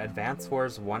excited for. Advance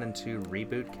Wars 1 and 2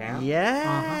 Reboot Camp.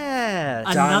 Yes.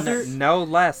 Done Another- no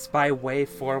less by Way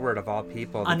Forward, of all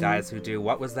people, the guys who do,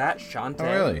 what was that? Shantae?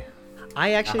 Oh, really?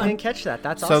 I actually didn't catch that.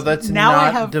 That's So awesome. that's Now I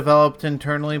not have- developed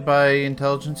internally by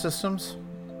Intelligent Systems?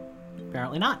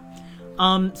 Apparently not.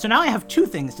 So now I have two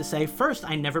things to say. First,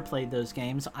 I never played those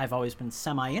games. I've always been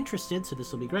semi-interested, so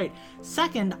this will be great.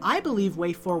 Second, I believe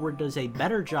Way Forward does a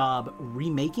better job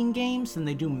remaking games than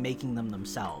they do making them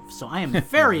themselves. So I am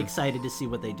very excited to see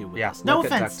what they do with Yeah, this. No look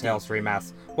offense, at DuckTales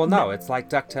Remastered. Well, no, it's like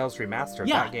DuckTales Remastered.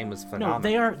 Yeah. That game was phenomenal.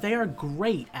 No, they are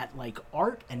great at like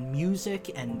art and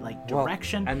music and like Well,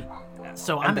 direction. and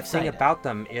so and I'm the excited. thing about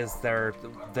them is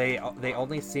they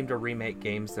only seem to remake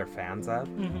games they're fans of,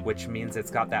 which means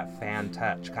it's got that fan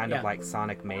touch, kind Yeah. of like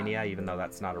Sonic Mania, even though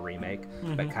that's not a remake,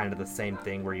 but kind of the same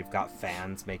thing where you've got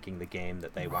fans making the game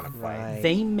that they want to play. Right.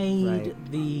 They made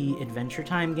Right. the Adventure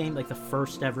Time game, like the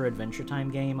first ever Adventure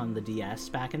Time game on the DS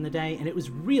back in the day, and it was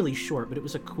really short, but it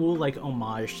was a cool like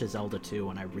homage to Zelda 2,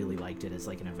 and I really liked it as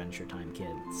like an Adventure Time kid.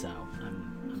 So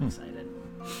I'm excited.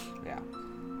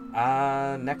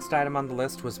 Yeah. Next item on the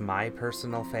list was my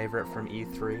personal favorite from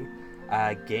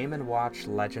E3, Game & Watch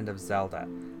Legend of Zelda.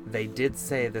 They did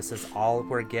say this is all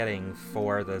we're getting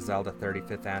for the Zelda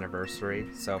 35th anniversary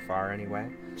so far, anyway.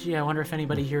 Gee, I wonder if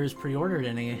anybody here has pre-ordered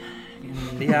any.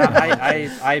 Yeah,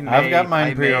 I may, I've got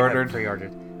mine I may have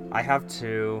pre-ordered. I have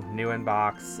 2, new in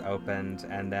box, opened,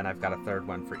 and then I've got a third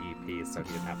one for EP, so you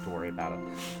didn't have to worry about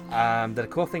it. The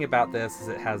cool thing about this is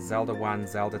it has Zelda 1,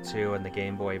 Zelda 2, and the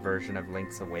Game Boy version of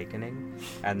Link's Awakening,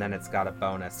 and then it's got a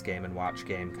bonus Game & Watch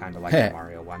game, kind of like the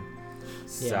Mario one.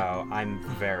 So Yeah. I'm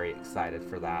very excited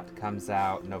for that. Comes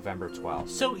out November 12th.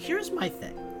 So here's my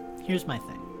thing.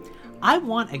 I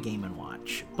want a Game &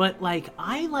 Watch, but like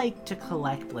I like to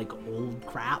collect like old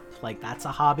crap, like that's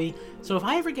a hobby. So if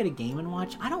I ever get a Game &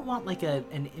 Watch, I don't want like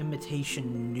an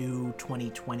imitation new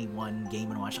 2021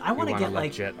 Game & Watch. I want to want a get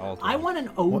like legit old I one. want an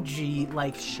OG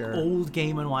like Sure. old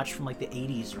Game & Watch from like the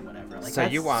 80s or whatever. Like So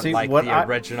you want See, like what the I-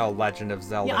 original Legend of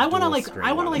Zelda? yeah, I want to dual like screen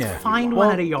I want to one like if you find want.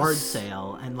 one at a yard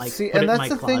sale and like See, put and it in that's my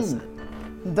the closet.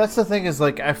 thing. That's the thing is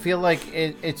like I feel like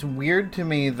it's weird to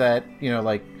me that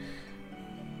like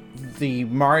the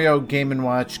Mario Game &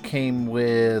 Watch came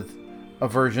with a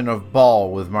version of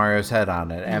Ball with Mario's head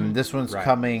on it, and this one's Right.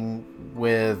 coming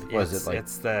with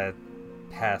It's the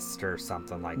Pest or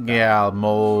something like that. yeah,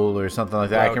 Mole or something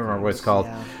like that. I can't remember what it's called.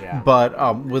 Yeah. Yeah.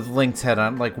 But with Link's head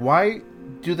on, like, why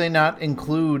do they not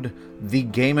include the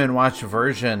Game & Watch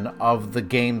version of the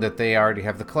game that they already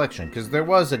have the collection? Because there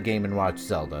was a Game & Watch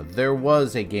Zelda, there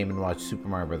was a Game & Watch Super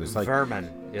Mario Brothers, like Vermin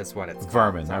is what it's called.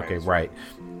 Vermin. Sorry, Okay, it's- right.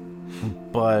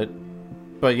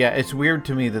 But yeah, it's weird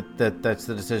to me that that's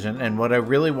the decision. And what I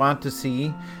really want to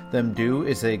see them do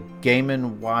is a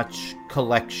Game & Watch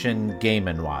collection Game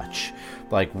 & Watch,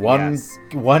 like one Yes.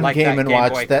 one Like Game that & Game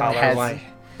Watch Boy that Color has. one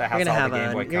that You're has gonna all have the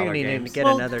Game Boy you're Color gonna need games. to get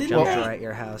Well, another didn't jump they- drawer at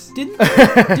your house. Didn't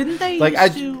they Like,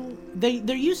 used to?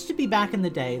 There used to be back in the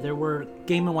day. There were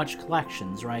Game & Watch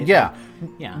collections, right? Yeah,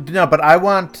 Yeah. no, but I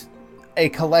want a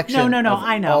collection. No, of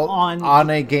I know, all- on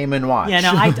a Game & Watch. Yeah,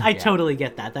 no, I totally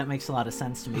get that. That makes a lot of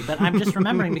sense to me. But I'm just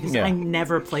remembering because Yeah. I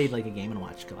never played like a Game &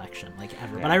 Watch collection, like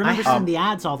ever. But Yeah. I remember seeing the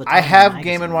ads all the time. I in the have Game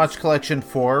magazines. & Watch Collection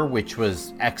 4, which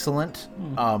was excellent.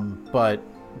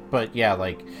 But yeah,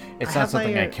 like it's I not have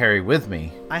something my, I carry with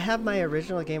me. I have my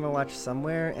original Game & Watch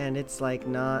somewhere, and it's like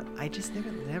not. I just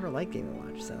never liked Game &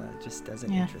 Watch, so it just doesn't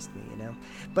Yeah. interest me,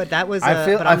 But that was. I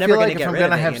feel- but I'm I never feel gonna like if get I'm rid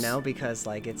gonna of have it, because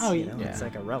like it's Oh, it's yeah.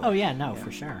 like a relic. Oh yeah, no, for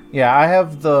sure. Yeah, I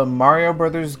have the Mario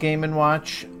Brothers Game &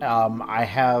 Watch. I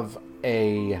have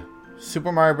a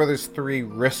Super Mario Brothers 3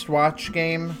 wristwatch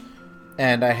game,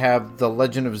 and I have the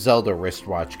Legend of Zelda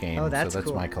wristwatch game. Oh, that's so that's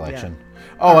cool. my Yeah. collection.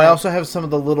 Oh, I also have some of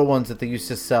the little ones that they used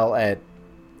to sell at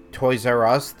Toys R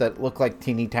Us that look like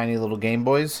teeny tiny little Game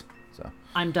Boys. So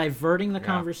I'm diverting the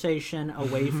conversation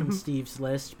away from Steve's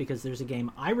list because there's a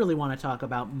game I really want to talk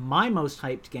about. My most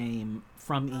hyped game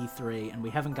from E3, and we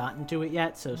haven't gotten to it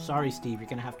yet. So sorry, Steve, you're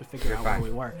gonna have to figure out fine.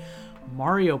 where we were.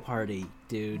 Mario Party,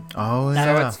 dude. oh So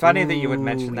yeah, it's funny that you would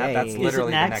mention that. Ooh, That's yay. Is it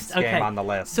literally the next? next game Okay. on the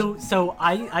list. So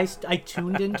I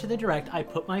tuned into the direct. I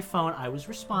put my phone. I was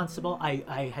responsible.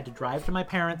 I had to drive to my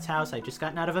parents' house. I just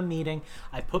gotten out of a meeting.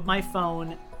 I put my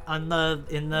phone in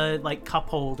the like cup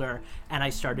holder, and I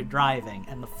started driving.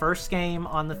 And the first game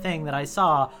on the thing that I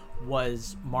saw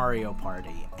was Mario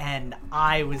Party, and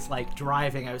I was like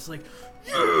driving. I was like,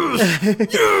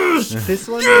 This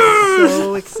one is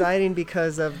so exciting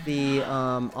because of the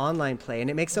online play, and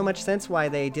it makes so much sense why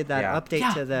they did that Yeah. update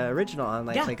Yeah. to the original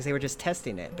online Yeah. play, because they were just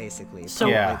testing it basically. So,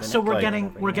 Yeah. so we're Like-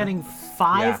 getting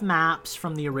 5 Yeah. maps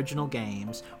from the original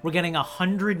games. We're getting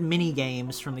 100 mini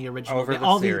games from the original. Over the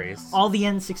all series. all the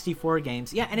N64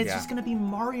 games. Yeah, and it's Yeah. just gonna be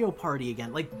Mario Party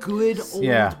again, like good old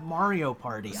Yeah. Mario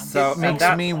Party. So- and Makes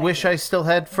that- me wish I still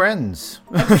had friends.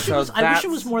 I wish it that's-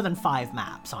 was more than 5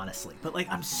 maps, honestly. But like,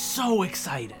 I'm so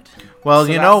excited. Well,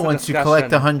 So you that's know, the once you collect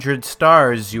discussion. 100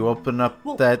 stars, you open up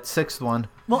Well- that 6th one.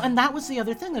 Well, and that was the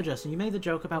other thing, though, Justin. You made the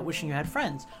joke about wishing you had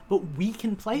friends, but we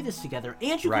can play this together,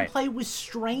 and you Right. can play with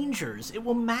strangers. It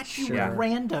will match you Sure. with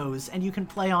randos, and you can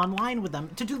play online with them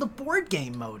to do the board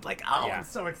game mode. Like, oh, Yeah. I'm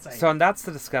so excited. So, and that's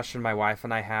the discussion my wife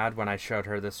and I had when I showed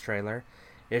her this trailer.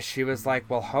 Is she was like,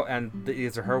 well, and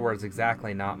these are her words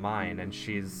exactly, not mine. And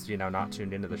she's, not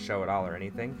tuned into the show at all or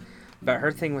anything. But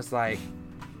her thing was like,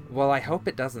 well, I hope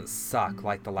it doesn't suck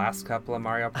like the last couple of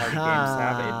Mario Party games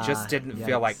have. It just didn't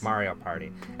feel Yikes. like Mario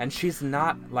Party. And she's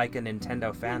not like a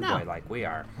Nintendo fanboy like we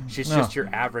are. She's No. just your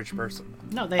average person.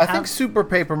 no, they I have. think Super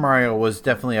Paper Mario was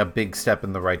definitely a big step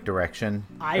in the right direction.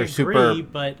 I Or agree,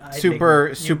 but I Super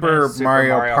think Super Super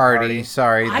Mario, Mario Party. Party.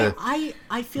 Sorry, the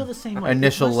I feel the same way. It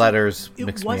initial wasn't- letters it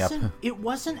mixed me up. wasn't- It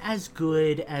wasn't as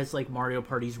good as like Mario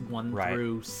Parties 1 Right.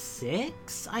 through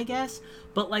 6, I guess.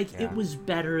 But like Yeah. it was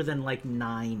better than like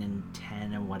 9 and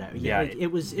 10 and whatever. Yeah, like,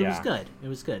 it was yeah. good. It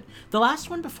was good. The last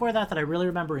one before that I really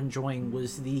remember enjoying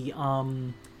was the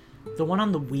one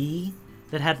on the Wii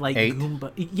that had like 8?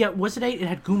 Goomba. Yeah, was it 8? It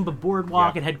had Goomba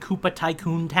Boardwalk. Yeah. It had Koopa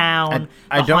Tycoon Town. And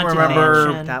I the don't Haunted remember.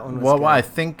 Mansion. That one was Well, good. I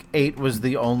think 8 was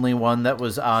the only one that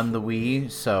was on the Wii.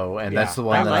 So, and that's the Yeah.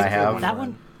 one I that like I the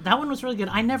have. That one was really good.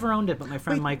 I never owned it, but my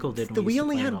friend Wait, Michael did. and the we Wii used to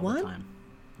only play it had all the one? time.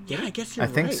 Yeah, I guess you're I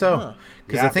think right, so. huh?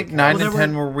 Because Yeah, I think because- 9 Well, and there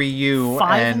 10 were Wii U,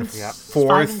 5 and and- Yep. 4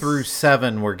 5 and through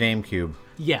 7 were GameCube.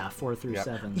 Yeah, 4 through Yep.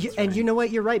 7. You, that's and right. you know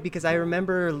what? You're right, because I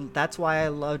remember that's why I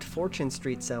loved Fortune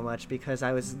Street so much, because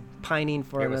I was pining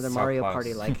for It was another so Mario close.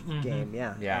 Party-like game.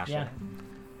 Yeah. Yeah. Yeah.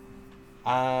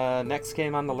 Next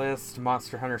game on the list,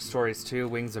 Monster Hunter Stories 2,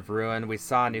 Wings of Ruin. We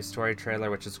saw a new story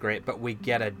trailer, which is great, but we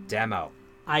get a demo.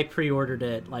 I pre-ordered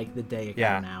it like the day it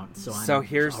Yeah. came out, so I'm So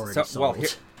here's already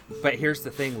sold. but here's the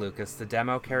thing, Lucas. The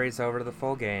demo carries over to the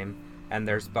full game, and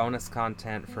there's bonus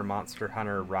content for Monster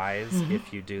Hunter Rise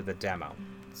if you do the demo.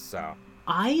 So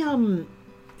I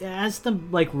as the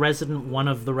one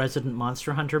of the resident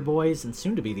Monster Hunter boys, and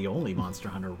soon to be the only Monster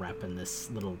Hunter rep in this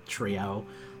little trio,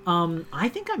 I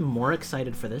think I'm more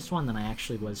excited for this one than I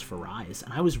actually was for Rise,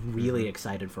 and I was really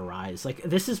excited for Rise. Like,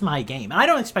 this is my game, and I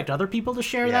don't expect other people to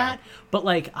share Yeah. that, but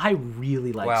like I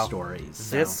really like well, stories.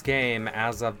 So. this game,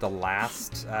 as of the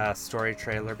last story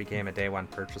trailer, became a day one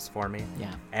purchase for me.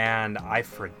 Yeah. And I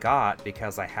forgot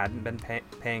because I hadn't been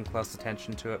paying close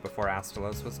attention to it before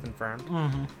Astalos was confirmed.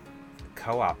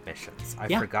 Co-op missions. I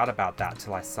Yeah. forgot about that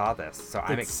till I saw this, so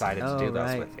I'm It's- excited to Oh, do those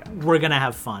right. with you. We're gonna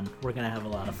have fun. We're gonna have a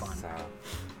lot of fun. So,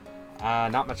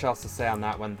 not much else to say on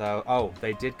that one, though. Oh,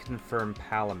 they did confirm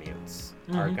Palamutes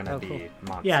are going to Oh, be cool.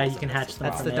 monsters. Yeah, you in can this hatch as them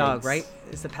That's well. the From dog, eggs. right?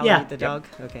 Is the Yeah. Palamute the Yep. dog?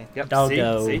 Okay. Yep.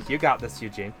 Doggo. See, you got this,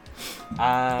 Eugene.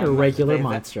 A regular they-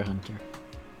 Monster Hunter.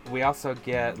 We also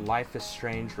get Life is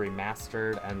Strange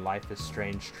Remastered and Life is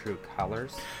Strange True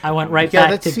Colors. I went right Yeah, back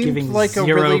that to seems giving like a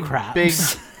zero really craps. big.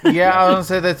 Yeah, I was gonna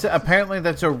say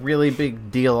that's a really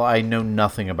big deal. I know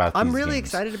nothing about. I'm these really games.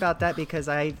 excited about that because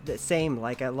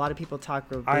like a lot of people talk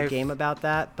a big I've- game about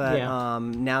that, but Yeah.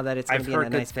 Now that it's going I've to be in a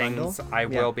heard good nice things. bundle, I yeah.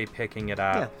 will be picking it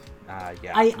up.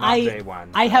 Yeah, not day one.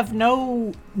 I have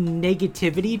no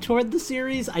negativity toward the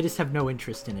series. I just have no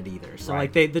interest in it either. So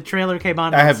Right. like the trailer came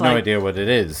on. I And have it's no like- idea what it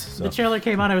is. So. The trailer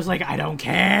came on. I was like, I don't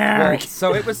care. Well,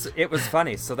 so it was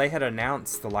funny. So they had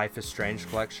announced the Life is Strange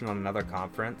collection on another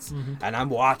conference, and I'm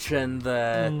watching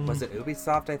the was it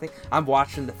Ubisoft? I think I'm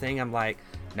watching the thing. I'm like,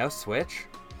 no Switch?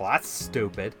 Well, that's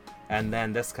stupid. And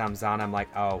then this comes on. I'm like,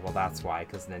 oh, well, that's why,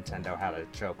 because Nintendo had a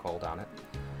chokehold on it.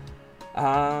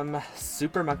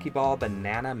 Super Monkey Ball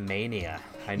Banana Mania.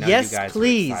 I know Yes, you guys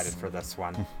please. are excited for this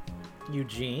one.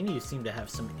 Eugene, you seem to have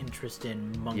some interest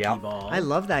in Monkey Yep. Ball. I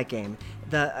love that game.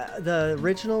 The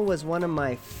original was one of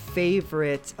my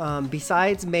favorite,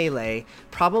 besides Melee,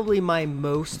 probably my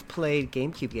most played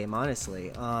GameCube game,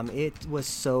 honestly. It was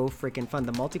so freaking fun.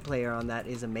 The multiplayer on that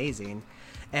is amazing.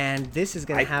 And this is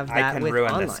going to have that I can with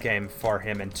ruin online. this game for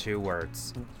him in 2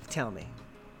 words. Tell me.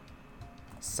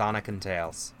 Sonic and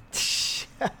Tails.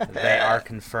 They are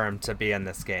confirmed to be in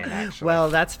this game, actually. Well,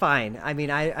 that's fine. I mean,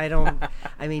 I don't.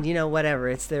 I mean, whatever.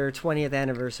 It's their 20th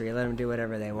anniversary. Let them do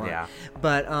whatever they want. Yeah.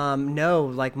 But no,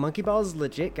 like Monkey Ball is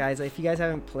legit, guys. If you guys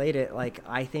haven't played it, like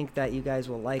I think that you guys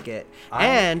will like it.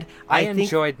 And I think,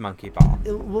 enjoyed Monkey Ball.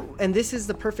 and this is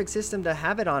the perfect system to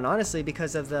have it on, honestly,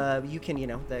 because of the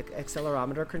the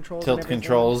accelerometer controls. Tilt and everything.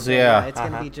 controls, So, yeah. It's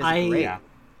gonna be just I- great. Yeah.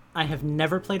 I have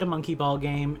never played a Monkey Ball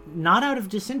game, not out of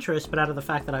disinterest, but out of the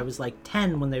fact that I was like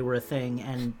 10 when they were a thing,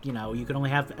 and you could only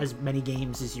have as many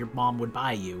games as your mom would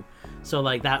buy you. So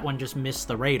like that one just missed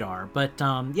the radar. But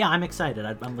yeah, I'm excited.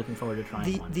 I'm looking forward to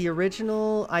trying one. The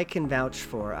original I can vouch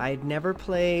for. I'd never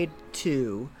played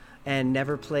 2 and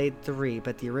never played 3,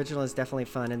 but the original is definitely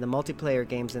fun, and the multiplayer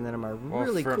games in them are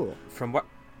really cool. From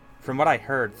what I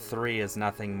heard, 3 is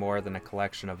nothing more than a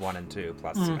collection of 1 and 2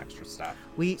 plus some extra stuff.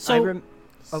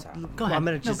 Go ahead.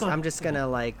 I'm just gonna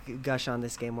like gush on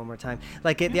this game one more time.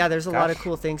 Like there's a lot of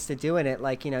cool things to do in it.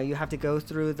 Like you have to go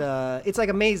through it's like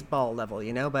a maze ball level,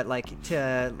 but like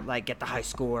to like get the high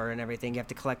score and everything, you have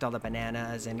to collect all the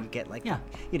bananas, and you get like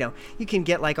you can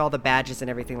get like all the badges and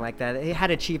everything like that. It had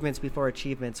achievements before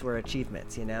achievements were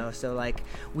achievements, So like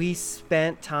we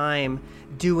spent time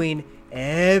doing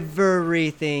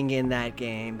everything in that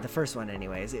game. The first one,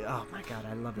 anyways. Oh my god,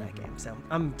 I love that game. So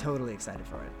I'm totally excited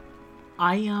for it.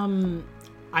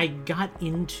 I got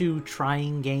into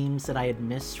trying games that I had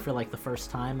missed for like the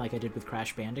first time, like I did with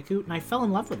Crash Bandicoot, and I fell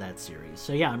in love with that series.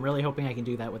 So yeah, I'm really hoping I can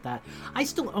do that with that. I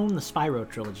still own the Spyro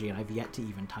trilogy, and I've yet to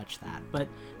even touch that. But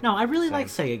no, I really like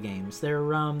Sega games.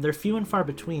 They're few and far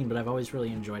between, but I've always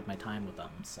really enjoyed my time with them.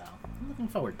 So I'm looking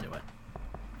forward to it.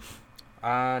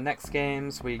 Next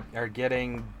games, we are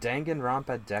getting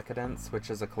Danganronpa Decadence,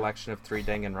 which is a collection of 3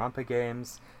 Danganronpa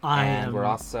games. We're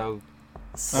also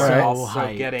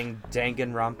hyped. getting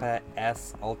Danganronpa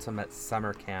S Ultimate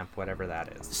Summer Camp, whatever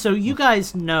that is. So you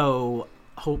guys know,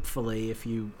 hopefully, if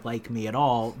you like me at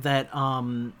all, that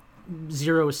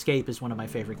Zero Escape is one of my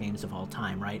favorite games of all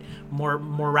time, right? More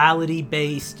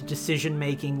morality-based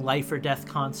decision-making, life or death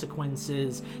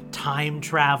consequences, time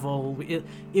travel.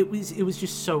 It was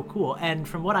just so cool. And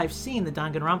from what I've seen, the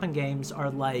Danganronpa games are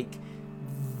like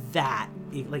that,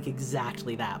 like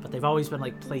exactly that. But they've always been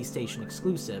like PlayStation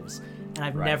exclusives. And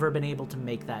I've never been able to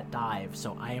make that dive,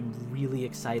 so I am really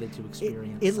excited to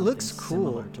experience it something looks cool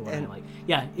similar to what and I like.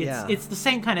 Yeah, it's the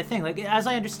same kind of thing. Like as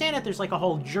I understand it, there's like a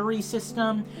whole jury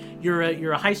system. You're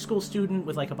a high school student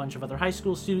with like a bunch of other high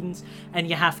school students, and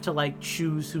you have to like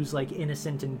choose who's like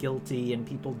innocent and guilty, and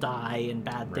people die and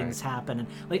bad things happen. And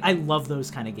like I love those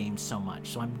kind of games so much,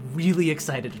 so I'm really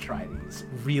excited to try these.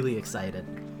 Really excited.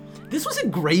 This was a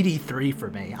great E3 for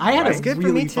me. I had a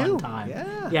really fun time.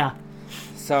 Yeah.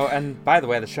 So, and by the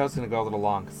way, the show's going to go a little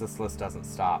long because this list doesn't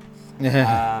stop.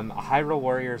 Hyrule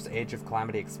Warriors Age of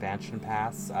Calamity Expansion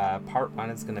Pass. Part 1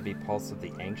 is going to be Pulse of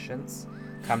the Ancients.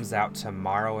 Comes out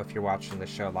tomorrow if you're watching the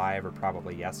show live, or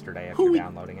probably yesterday if you're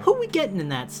downloading it. Who we getting in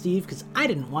that, Steve? Because I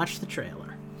didn't watch the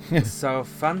trailer. So,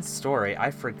 fun story. I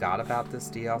forgot about this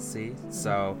DLC,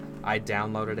 so I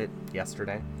downloaded it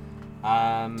yesterday.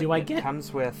 It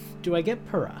comes with... Do I get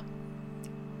Purah?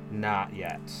 Not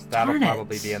yet. That'll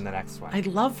probably be in the next one. I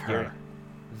love her.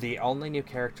 The only new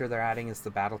character they're adding is the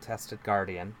battle-tested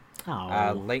Guardian.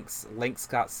 Oh. Link's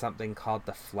got something called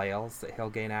the Flails that he'll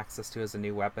gain access to as a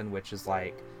new weapon, which is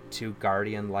like 2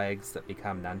 Guardian legs that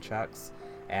become nunchucks.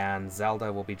 And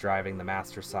Zelda will be driving the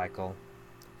Master Cycle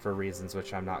for reasons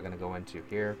which I'm not going to go into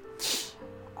here.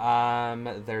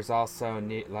 There's also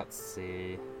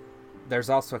There's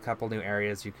also a couple new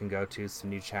areas you can go to,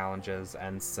 some new challenges,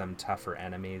 and some tougher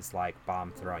enemies like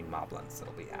bomb-throwing moblins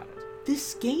that'll be added.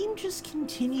 This game just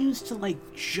continues to like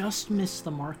just miss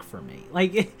the mark for me.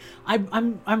 Like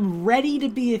I'm ready to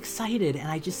be excited, and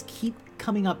I just keep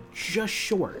coming up just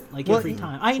short. Like every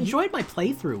time. I enjoyed my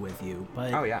playthrough with you,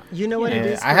 but you know what it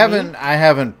is. I haven't.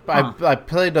 I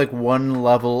played like 1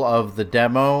 level of the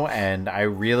demo, and I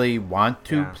really want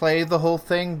to play the whole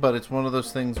thing, but it's one of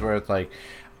those things where it's like,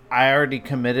 I already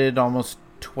committed almost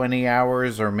 20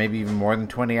 hours or maybe even more than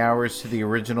 20 hours to the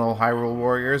original Hyrule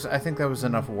Warriors. I think that was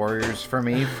enough Warriors for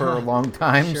me for a long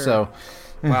time. Sure. So,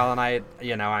 well, and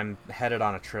I'm headed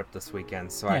on a trip this weekend,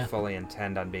 so I fully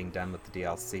intend on being done with the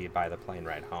DLC by the plane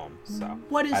ride home. So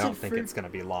I don't think it's going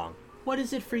to be long. What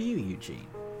is it for you, Eugene?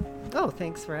 Oh,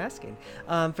 thanks for asking.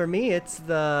 For me, it's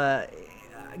the...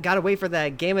 Gotta wait for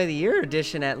that Game of the Year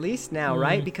edition at least now,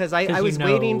 right? Because I was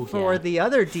waiting for the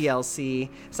other DLC.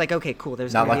 It's like, okay, cool.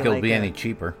 There's not like it'll be any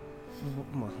cheaper.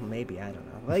 Well, maybe, I don't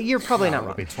know. Well, you're probably not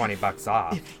wrong. It'll be $20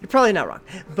 off. You're probably not wrong.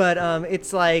 But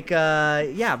it's like,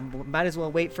 might as well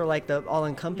wait for like the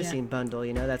all-encompassing bundle.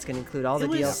 That's going to include all the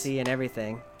DLC and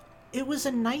everything. it was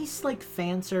a nice like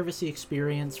fan servicey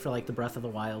experience for like the Breath of the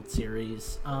Wild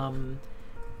series.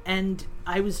 And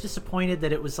I was disappointed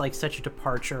that it was like such a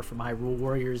departure from Hyrule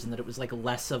Warriors, and that it was like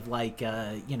less of like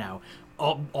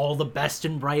all the best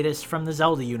and brightest from the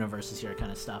Zelda universes here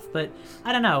kind of stuff. But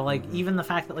I don't know, like even the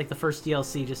fact that like the first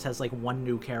DLC just has like one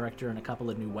new character and a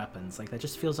couple of new weapons, like that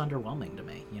just feels underwhelming to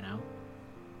me, you know?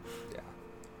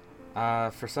 Yeah.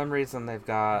 For some reason they've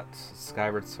got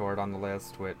Skyward Sword on the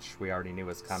list, which we already knew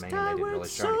was coming, and they didn't really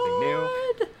show anything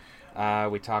new.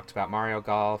 We talked about Mario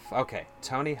Golf. Okay,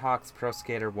 Tony Hawk's Pro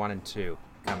Skater 1 and 2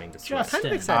 coming to Switch. Kind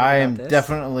of excited I am about this.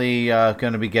 definitely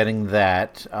going to be getting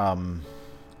that.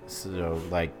 So,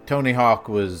 like, Tony Hawk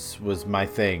was my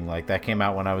thing. Like, that came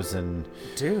out when I was in,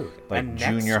 like, and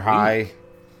junior next high. week,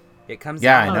 it comes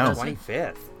Yeah, out I know. on the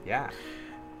 25th. Yeah.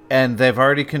 And they've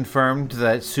already confirmed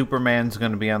that Superman's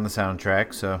going to be on the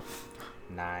soundtrack, so...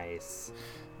 Nice.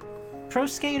 Pro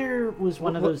Skater was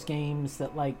one of those games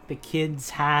that like the kids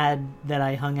had that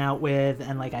I hung out with,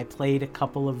 and like I played a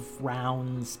couple of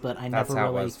rounds, but I That's never how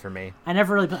really. it was for me. I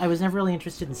was never really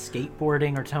interested in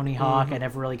skateboarding or Tony Hawk. I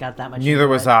never really got that much. Neither into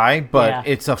was it. I, but Yeah.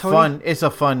 it's a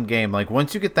fun game. Like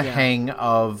once you get the hang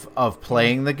of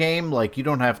playing the game, like you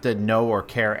don't have to know or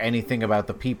care anything about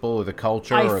the people or the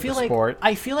culture or the sport.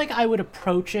 I feel like I would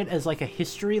approach it as like a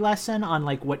history lesson on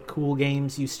like what cool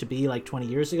games used to be like 20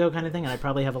 years ago kind of thing, and I'd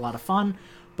probably have a lot of fun.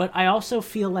 But I also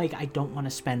feel like I don't want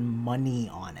to spend money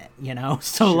on it, you know?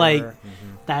 So like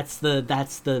that's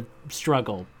the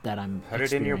struggle that I'm Put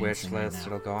it in your wish experiencing right list.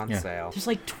 now. It'll go on sale. There's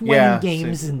like 20 Yeah,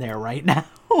 games in there right now.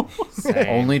 Same.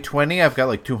 Only 20? I've got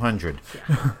like 200.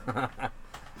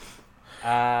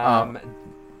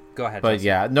 Go ahead. But Justin.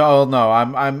 yeah, no,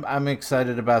 I'm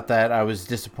excited about that. I was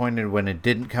disappointed when it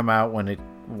didn't come out when it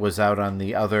was out on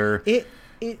the other.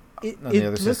 It the other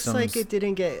looks systems. like it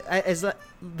didn't get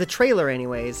the trailer,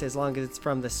 anyways. As long as it's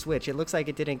from the Switch, it looks like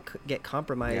it didn't get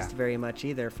compromised very much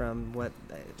either from what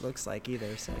it looks like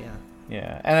either. So yeah.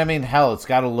 Yeah, and I mean, hell, it's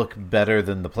got to look better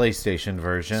than the PlayStation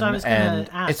version, So I was gonna and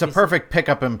ask, it's a is perfect pick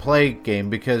up and play game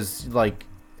because, like,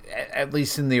 at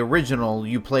least in the original,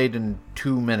 you played in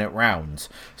 2-minute rounds.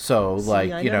 So, like,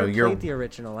 I you know, never you're played the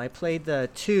original. I played the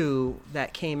 2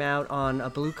 that came out on a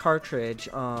blue cartridge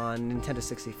on Nintendo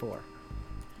 64.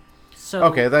 So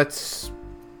okay. That's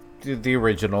the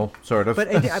original, sort of.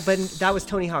 But but that was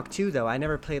Tony Hawk 2 though. I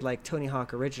never played like Tony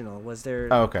Hawk original. Was there?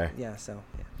 Oh, okay. Yeah. So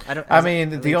yeah. I don't. I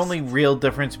mean, the only real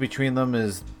difference between them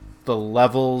is the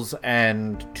levels,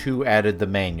 and 2 added the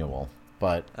manual.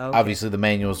 But Okay. obviously, the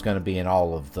manual is going to be in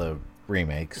all of the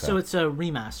remakes. So it's a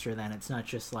remaster then. It's not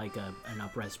just like an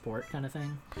up-res port kind of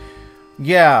thing.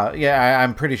 Yeah,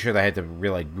 I'm pretty sure they had to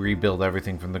rebuild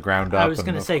everything from the ground up. I was going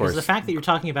to and of say, because the course- fact that you're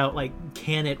talking about, like,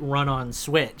 can it run on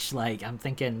Switch? Like, I'm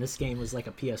thinking this game was like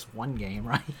a PS1 game,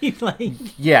 right? Like,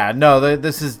 Yeah, no,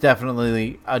 this is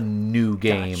definitely a new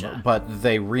game, Gotcha. but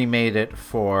they remade it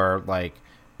for, like,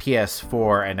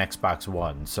 PS4 and Xbox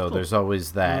One, so there's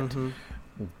always that, Mm-hmm.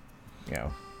 you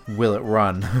know, will it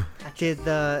run? Did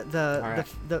Alright.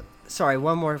 the sorry,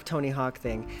 one more Tony Hawk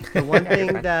thing. The one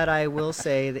thing that I will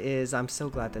say is I'm so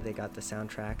glad that they got the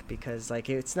soundtrack, because like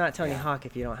it's not Tony Hawk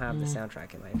if you don't have the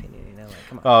soundtrack, in my opinion. You know, like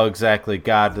come on. Oh, exactly.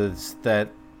 God, it's that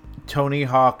Tony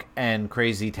Hawk and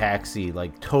Crazy Taxi,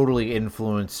 like, totally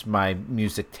influenced my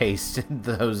music taste in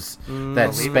that Believe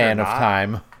it span or of not.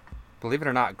 time. Believe it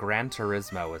or not, Gran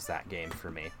Turismo was that game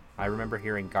for me. I remember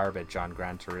hearing Garbage on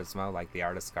Gran Turismo, like the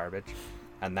artist Garbage,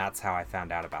 and that's how I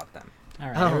found out about them. all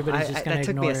right, Oh, everybody's just going that to took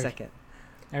ignore. me a second.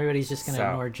 Everybody's just going to So-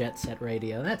 ignore Jet Set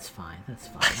Radio. That's fine. That's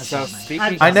fine. That's So fine.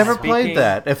 speaking- I never Speaking- played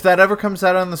that. If that ever comes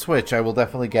out on the Switch, I will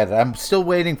definitely get it. I'm still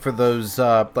waiting for those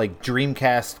like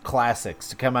Dreamcast classics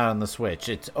to come out on the Switch.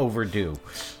 It's overdue.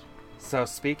 So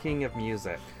speaking of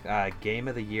music, Game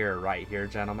of the Year right here,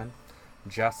 gentlemen.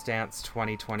 Just Dance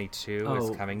 2022 Oh.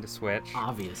 is coming to Switch.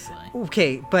 Obviously.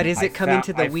 Okay, but is I it coming found-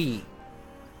 to the I- Wii?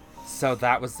 So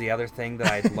that was the other thing that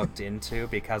I looked into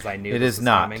because I knew It this is was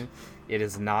not. coming. It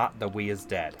is not. The Wii is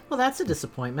dead. Well, that's a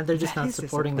disappointment. They're just That not is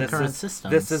supporting the This current is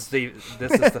systems. this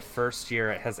is the first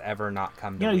year it has ever not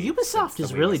come to You know, Wii Ubisoft since the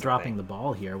is Wii really was a dropping thing. the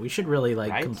ball here. We should really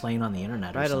like Right? complain on the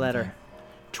internet. Or Write a something. letter.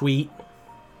 Tweet.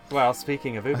 Well,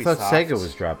 speaking of I Ubisoft, thought Sega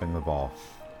was dropping the ball.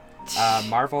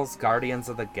 Marvel's Guardians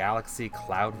of the Galaxy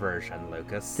cloud version,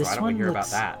 Lucas. Why don't we hear about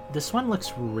that? This one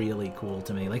looks really cool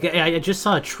to me. Like I just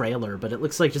saw a trailer, but it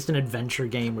looks like just an adventure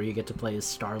game where you get to play as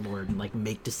Star-Lord and like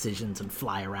make decisions and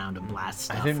fly around and blast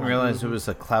stuff. I didn't Like, realize it was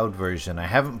a cloud version. I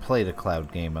haven't played a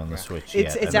cloud game on the Switch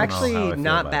yet. It's I don't know how I actually feel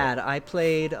not about bad. it. I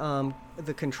played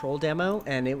the Control demo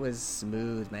and it was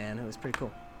smooth, man. It was pretty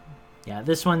cool. Yeah,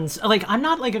 this one's like, I'm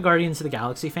not like a Guardians of the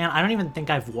Galaxy fan. I don't even think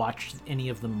I've watched any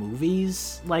of the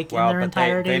movies like in their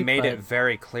entirety. They made but... it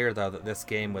very clear though that this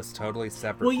game was totally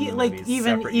separate. Well, from the like movies,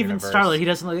 even separate universe, Star-Lord, he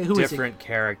doesn't look. Who is different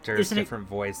characters, different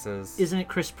voices. Isn't it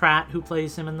Chris Pratt who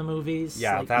plays him in the movies?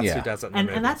 Yeah, like, that's who does it. In the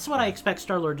movie. And that's what I expect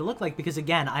Star-Lord to look like, because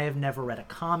again, I have never read a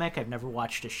comic, I've never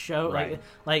watched a show, Right.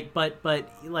 but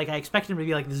like I expect him to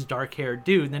be like this dark-haired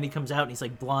dude, and then he comes out and he's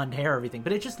like blonde hair, everything.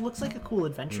 But it just looks like a cool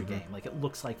adventure game. Like it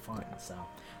looks like fun, so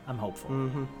I'm hopeful.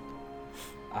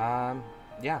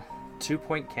 Yeah. 2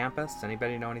 Point Campus.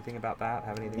 Anybody know anything about that?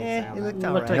 Have anything to say on it that? looked Looked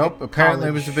alright. like Nope. Apparently,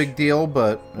 it was a big deal,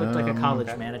 but Looked like a college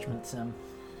okay. management sim.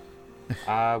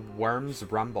 Worms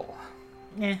Rumble.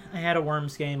 Yeah, I had a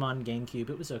Worms game on GameCube.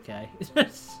 It was okay.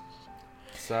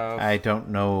 So I don't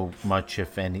know much,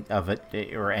 if any, of it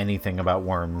or anything about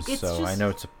Worms. It's so I just- know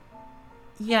it's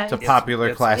yeah, a popular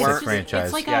it's classic Worms. franchise.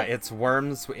 It's like yeah, a- it's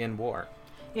Worms in War.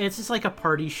 Yeah, it's just like a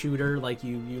party shooter. Like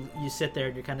you sit there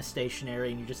and you're kind of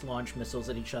stationary and you just launch missiles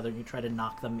at each other and you try to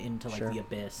knock them into like the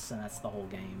abyss, and that's the whole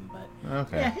game. But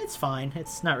Okay. yeah, it's fine.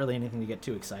 It's not really anything to get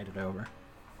too excited over.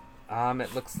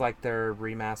 It looks like they're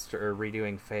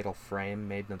redoing Fatal Frame,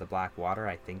 Maiden of the Black Water.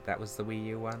 I think that was the Wii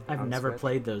U one. I've on never Switch.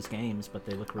 played those games, but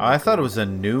they look really I thought it cool. was a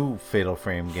new Fatal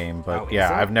Frame game, but Oh, is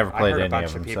yeah, it? I've never played I heard any a bunch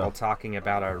of them. people So talking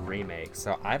about a remake,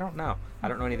 so I don't know. I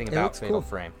don't know anything about looks Fatal cool.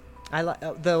 Frame.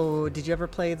 Though, did you ever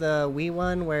play the Wii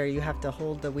one where you have to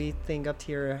hold the Wii thing up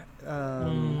to your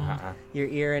your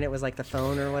ear and it was like the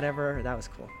phone or whatever? That was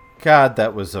cool. God,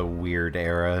 that was a weird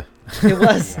era. It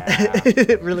was. Yeah.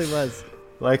 It really was.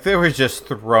 Like they were just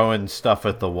throwing stuff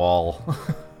at the wall.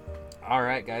 All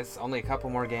right, guys, only a couple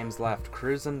more games left.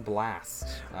 Cruisin' Blast.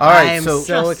 All right, I am so- so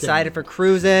Justin. excited for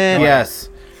cruising. Yes.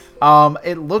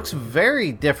 It looks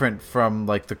very different from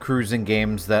like the cruising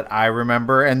games that I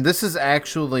remember, and this is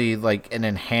actually like an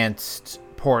enhanced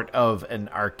port of an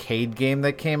arcade game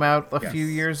that came out a few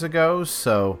years ago.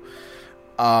 So,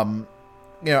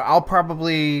 I'll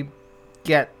probably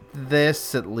get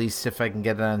this, at least if I can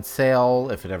get it on sale.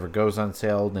 If it ever goes on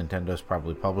sale, Nintendo's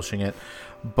probably publishing it.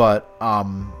 But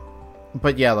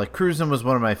yeah, like Cruisin' was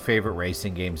one of my favorite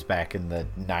racing games back in the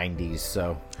 90s.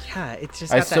 So Yeah, it's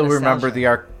just. I got that still remember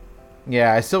nostalgia.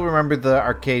 I still remember the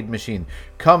arcade machine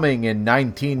coming in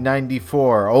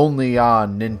 1994, only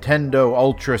on Nintendo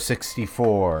Ultra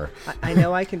 64. I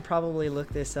know I can probably look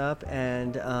this up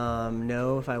and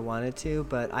know if I wanted to,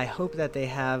 but I hope that they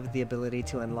have the ability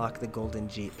to unlock the Golden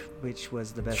Jeep, which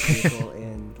was the best vehicle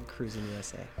in Cruising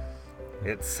USA.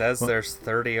 It says there's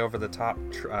 30 over-the-top...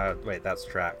 wait, that's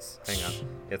tracks. Hang on.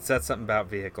 It said something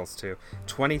about vehicles, too.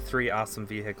 23 awesome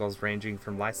vehicles ranging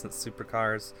from licensed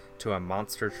supercars to a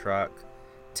monster truck,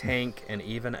 tank, and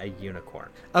even a unicorn.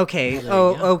 Okay.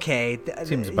 Well, there you go. Okay.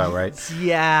 Seems about right.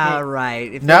 Yeah,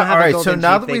 right. If they Now, don't have all a right. So Golden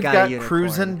now Jeep, that they we've got a got unicorn.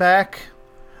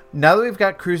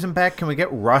 Cruisin' back, can we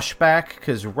get Rush back?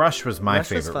 Because Rush was my Rush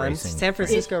was favorite fun. racing. San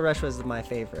Francisco Rush was my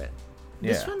favorite.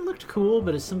 This Yeah. one looked cool,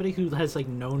 but as somebody who has like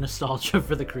no nostalgia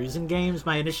for the cruising games,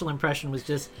 my initial impression was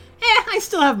just, I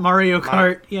still have Mario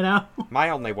Kart, you know? My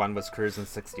only one was Cruisin'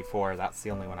 64. That's the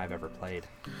only one I've ever played.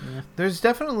 There's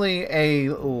definitely a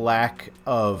lack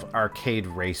of arcade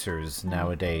racers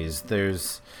nowadays.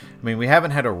 We haven't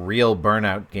had a real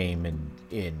Burnout game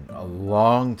in a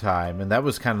long time, and that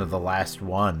was kind of the last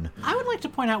one. I would like to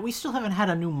point out we still haven't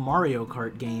had a new Mario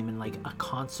Kart game in like a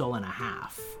console and a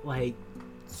half. Like,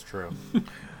 It's true.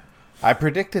 I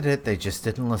predicted it, they just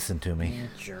didn't listen to me.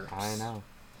 jerks. I know.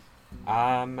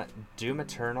 Doom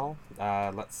Eternal.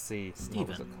 Let's see. What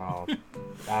was it called?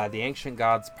 The Ancient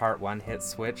Gods Part 1 hit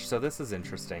Switch. So this is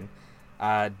interesting.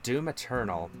 Doom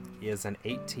Eternal is an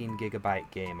 18 gigabyte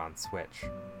game on Switch.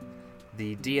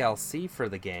 The DLC for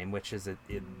the game, which is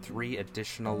in 3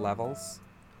 additional levels,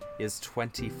 is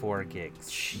 24 gigs.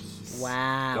 Jeez.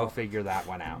 Wow. Go figure that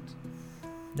one out.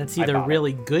 That's I either bought it.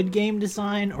 really good game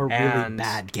design or really And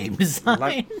bad game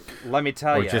design. Let me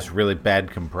tell Or you. just really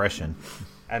bad compression.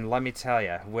 And let me tell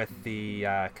you, with the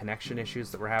connection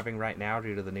issues that we're having right now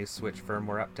due to the new Switch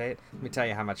firmware update, let me tell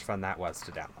you how much fun that was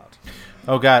to download.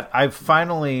 Oh god, I've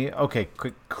finally... Okay,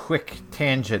 quick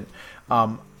tangent.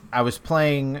 I was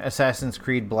playing Assassin's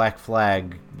Creed Black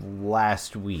Flag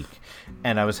last week,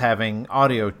 and I was having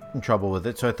audio trouble with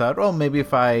it, so I thought, oh, maybe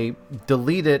if I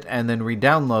delete it and then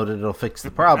re-download it, it'll fix the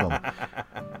problem.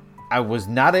 I was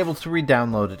not able to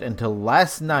re-download it until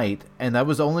last night, and that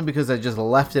was only because I just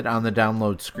left it on the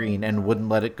download screen and wouldn't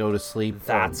let it go to sleep.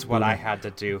 That's what I had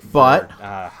to do for But-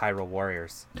 Hyrule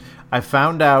Warriors. I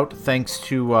found out, thanks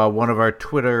to one of our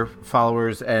Twitter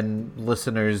followers and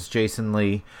listeners, Jason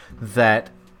Lee, that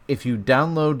if you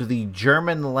download the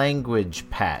German language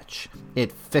patch,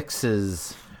 it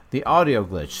fixes the audio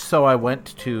glitch. So I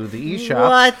went to the eShop,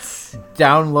 What?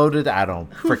 downloaded. I don't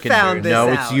freaking found this know.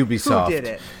 out? It's Ubisoft. Who did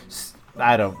it?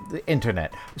 The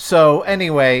internet. So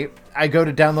anyway, I go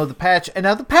to download the patch, and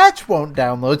now the patch won't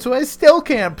download, so I still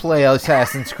can't play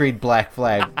Assassin's Creed Black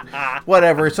Flag.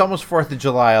 Whatever, it's almost 4th of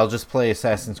July, I'll just play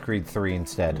Assassin's Creed 3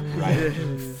 instead.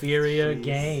 Inferior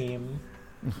game.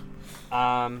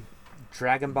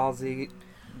 Dragon Ball Z.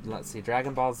 Let's see.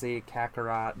 Dragon Ball Z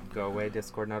Kakarot. Go away.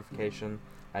 Discord notification.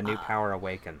 A new power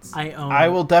awakens. I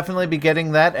will definitely be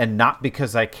getting that, and not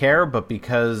because I care, but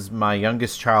because my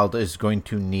youngest child is going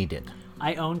to need it.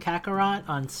 I own Kakarot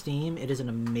on Steam. It is an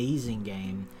amazing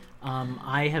game.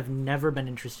 I have never been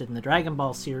interested in the Dragon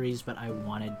Ball series, but I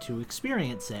wanted to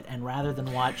experience it. And rather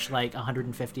than watch like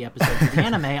 150 episodes of the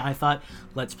anime, I thought,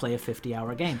 let's play a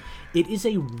 50-hour game. It is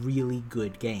a really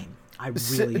good game. I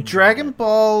really enjoyed Dragon it.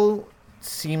 Ball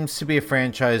seems to be a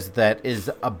franchise that is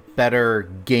a better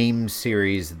game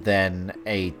series than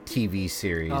a TV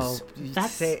series. Oh,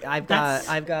 I've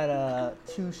got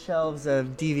 2 shelves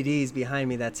of DVDs behind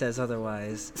me that says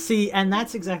otherwise. See, and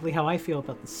that's exactly how I feel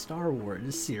about the Star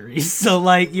Wars series. So,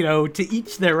 like, you know, to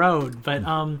each their own. But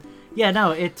yeah,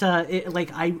 no,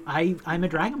 I'm a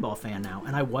Dragon Ball fan now,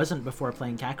 and I wasn't before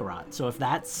playing Kakarot. So if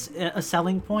that's a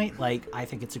selling point, like, I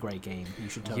think it's a great game. You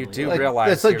should totally. You do Like,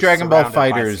 realize it's like you're Dragon Ball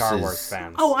surrounded by FighterZ Star is- Wars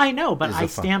fans. Oh, I know, but I fun.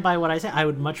 stand by what I say. I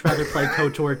would much rather play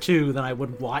KOTOR 2 than I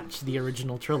would watch the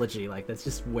original trilogy. Like, that's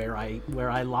just where I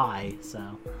lie. So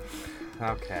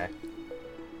Okay.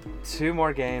 2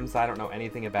 more games I don't know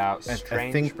anything about. I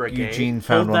Strange think Brigade. Eugene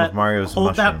found one of Mario's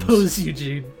hold mushrooms. that pose,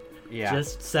 Eugene. Yeah.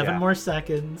 Just 7 yeah. more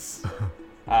seconds.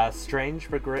 Strange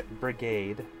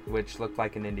Brigade, which looked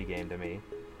like an indie game to me,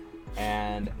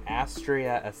 and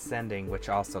Astria Ascending, which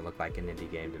also looked like an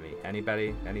indie game to me.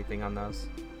 Anybody? Anything on those?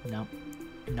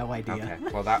 No idea. Okay.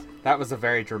 Well, that was a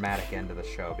very dramatic end of the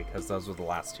show because those were the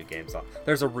last 2 games.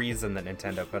 There's a reason that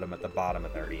Nintendo put them at the bottom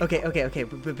of their email. Okay.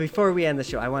 But before we end the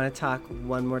show, I want to talk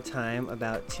one more time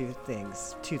about 2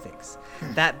 things.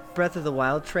 That Breath of the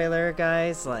Wild trailer,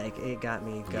 guys, like, it got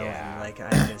me going. Yeah. Like, I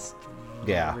just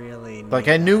really Like,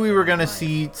 need I knew that we in were my going to life.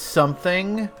 see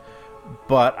something,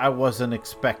 but I wasn't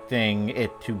expecting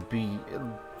it to be...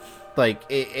 Like,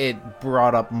 it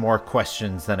brought up more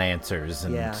questions than answers.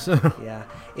 And Yeah. Yeah.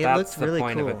 It That's looked the really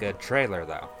point cool. of a good trailer,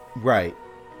 though. Right.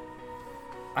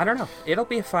 I don't know. It'll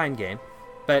be a fine game,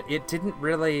 but it didn't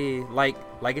really like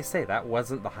I say, that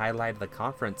wasn't the highlight of the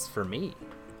conference for me.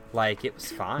 Like, it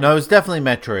was fine. No, it was definitely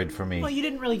Metroid for me. Well, you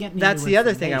didn't really get any That's new the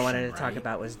other thing I information, wanted to talk right?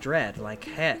 about was Dread. Like,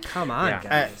 heck, come on, Yeah.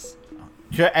 guys.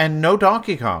 And no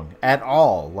Donkey Kong at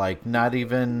all. Like, not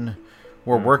even...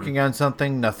 We're working on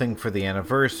something, nothing for the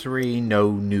anniversary,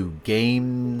 no new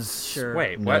games. Sure.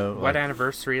 Wait, No, what like-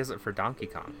 anniversary is it for Donkey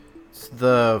Kong? It's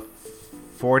the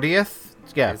 40th?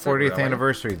 Yeah, Is it 40th really?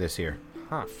 anniversary this year.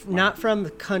 Huh. Not from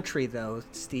the country though,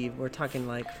 Steve. We're talking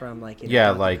like from like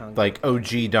Yeah, Donkey Kong. like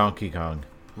OG Donkey Kong.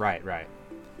 Right. Well,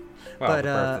 But, the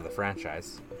birth of the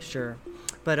franchise. Sure,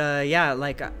 but yeah,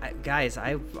 like guys,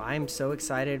 I'm so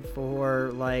excited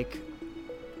for like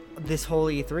this whole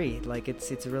E3. Like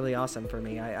it's really awesome for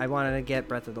me. I wanted to get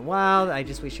Breath of the Wild. I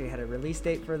just wish we had a release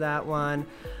date for that one.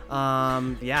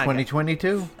 Yeah,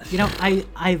 2022? You know,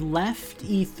 I left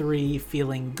E3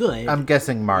 feeling good. I'm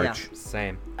guessing March.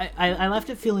 Same. I left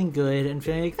it feeling good and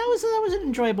feeling like that was an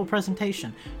enjoyable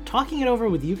presentation. Talking it over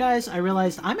with you guys, I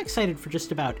realized I'm excited for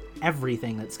just about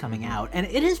everything that's coming out. And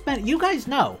it has been, you guys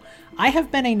know, I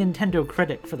have been a Nintendo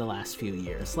critic for the last few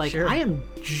years. Like, Sure. I am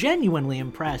genuinely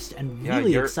impressed and Yeah,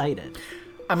 really you're- excited.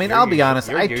 I mean, You're I'll be usually- honest,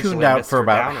 you're I usually tuned out for Mr.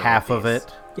 about Downer half with of these.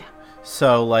 it. Yeah.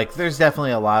 So, like, there's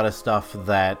definitely a lot of stuff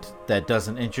that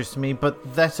doesn't interest me,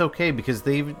 but that's okay because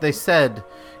they said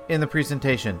in the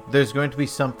presentation there's going to be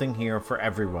something here for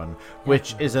everyone,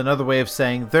 which is another way of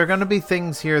saying there are going to be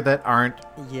things here that aren't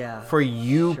yeah. for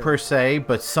you per se,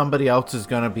 but somebody else is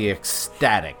going to be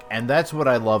ecstatic. And that's what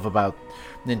I love about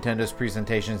Nintendo's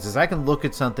presentations is I can look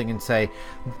at something and say,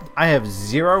 I have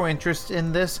zero interest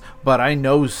in this, but I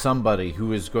know somebody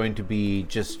who is going to be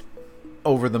just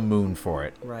over the moon for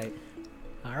it. Right.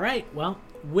 All right. Well,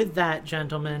 with that,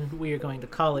 gentlemen, we are going to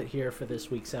call it here for this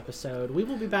week's episode. We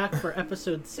will be back for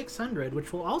episode 600,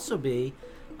 which will also be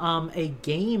a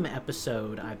game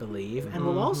episode, I believe, and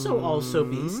will also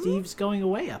be Steve's going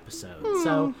away episode.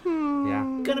 So,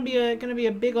 Yeah. gonna be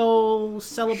a big old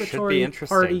Should celebratory be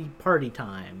interesting. party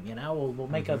time. You know, we'll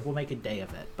make a day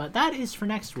of it. But that is for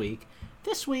next week.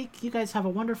 This week, you guys have a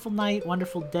wonderful night,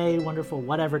 wonderful day, wonderful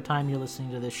whatever time you're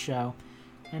listening to this show,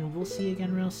 and we'll see you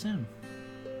again real soon.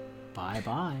 Bye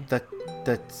bye.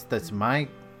 That's my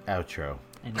outro.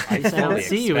 And in case I don't fully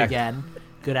see you expect- again,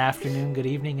 good afternoon, good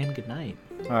evening, and good night.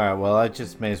 All right, well, I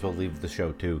just may as well leave the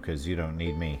show too, because you don't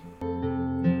need me.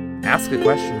 Ask a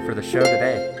question for the show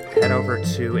today. Head over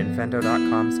to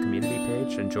Infendo.com's community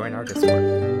page and join our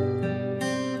Discord.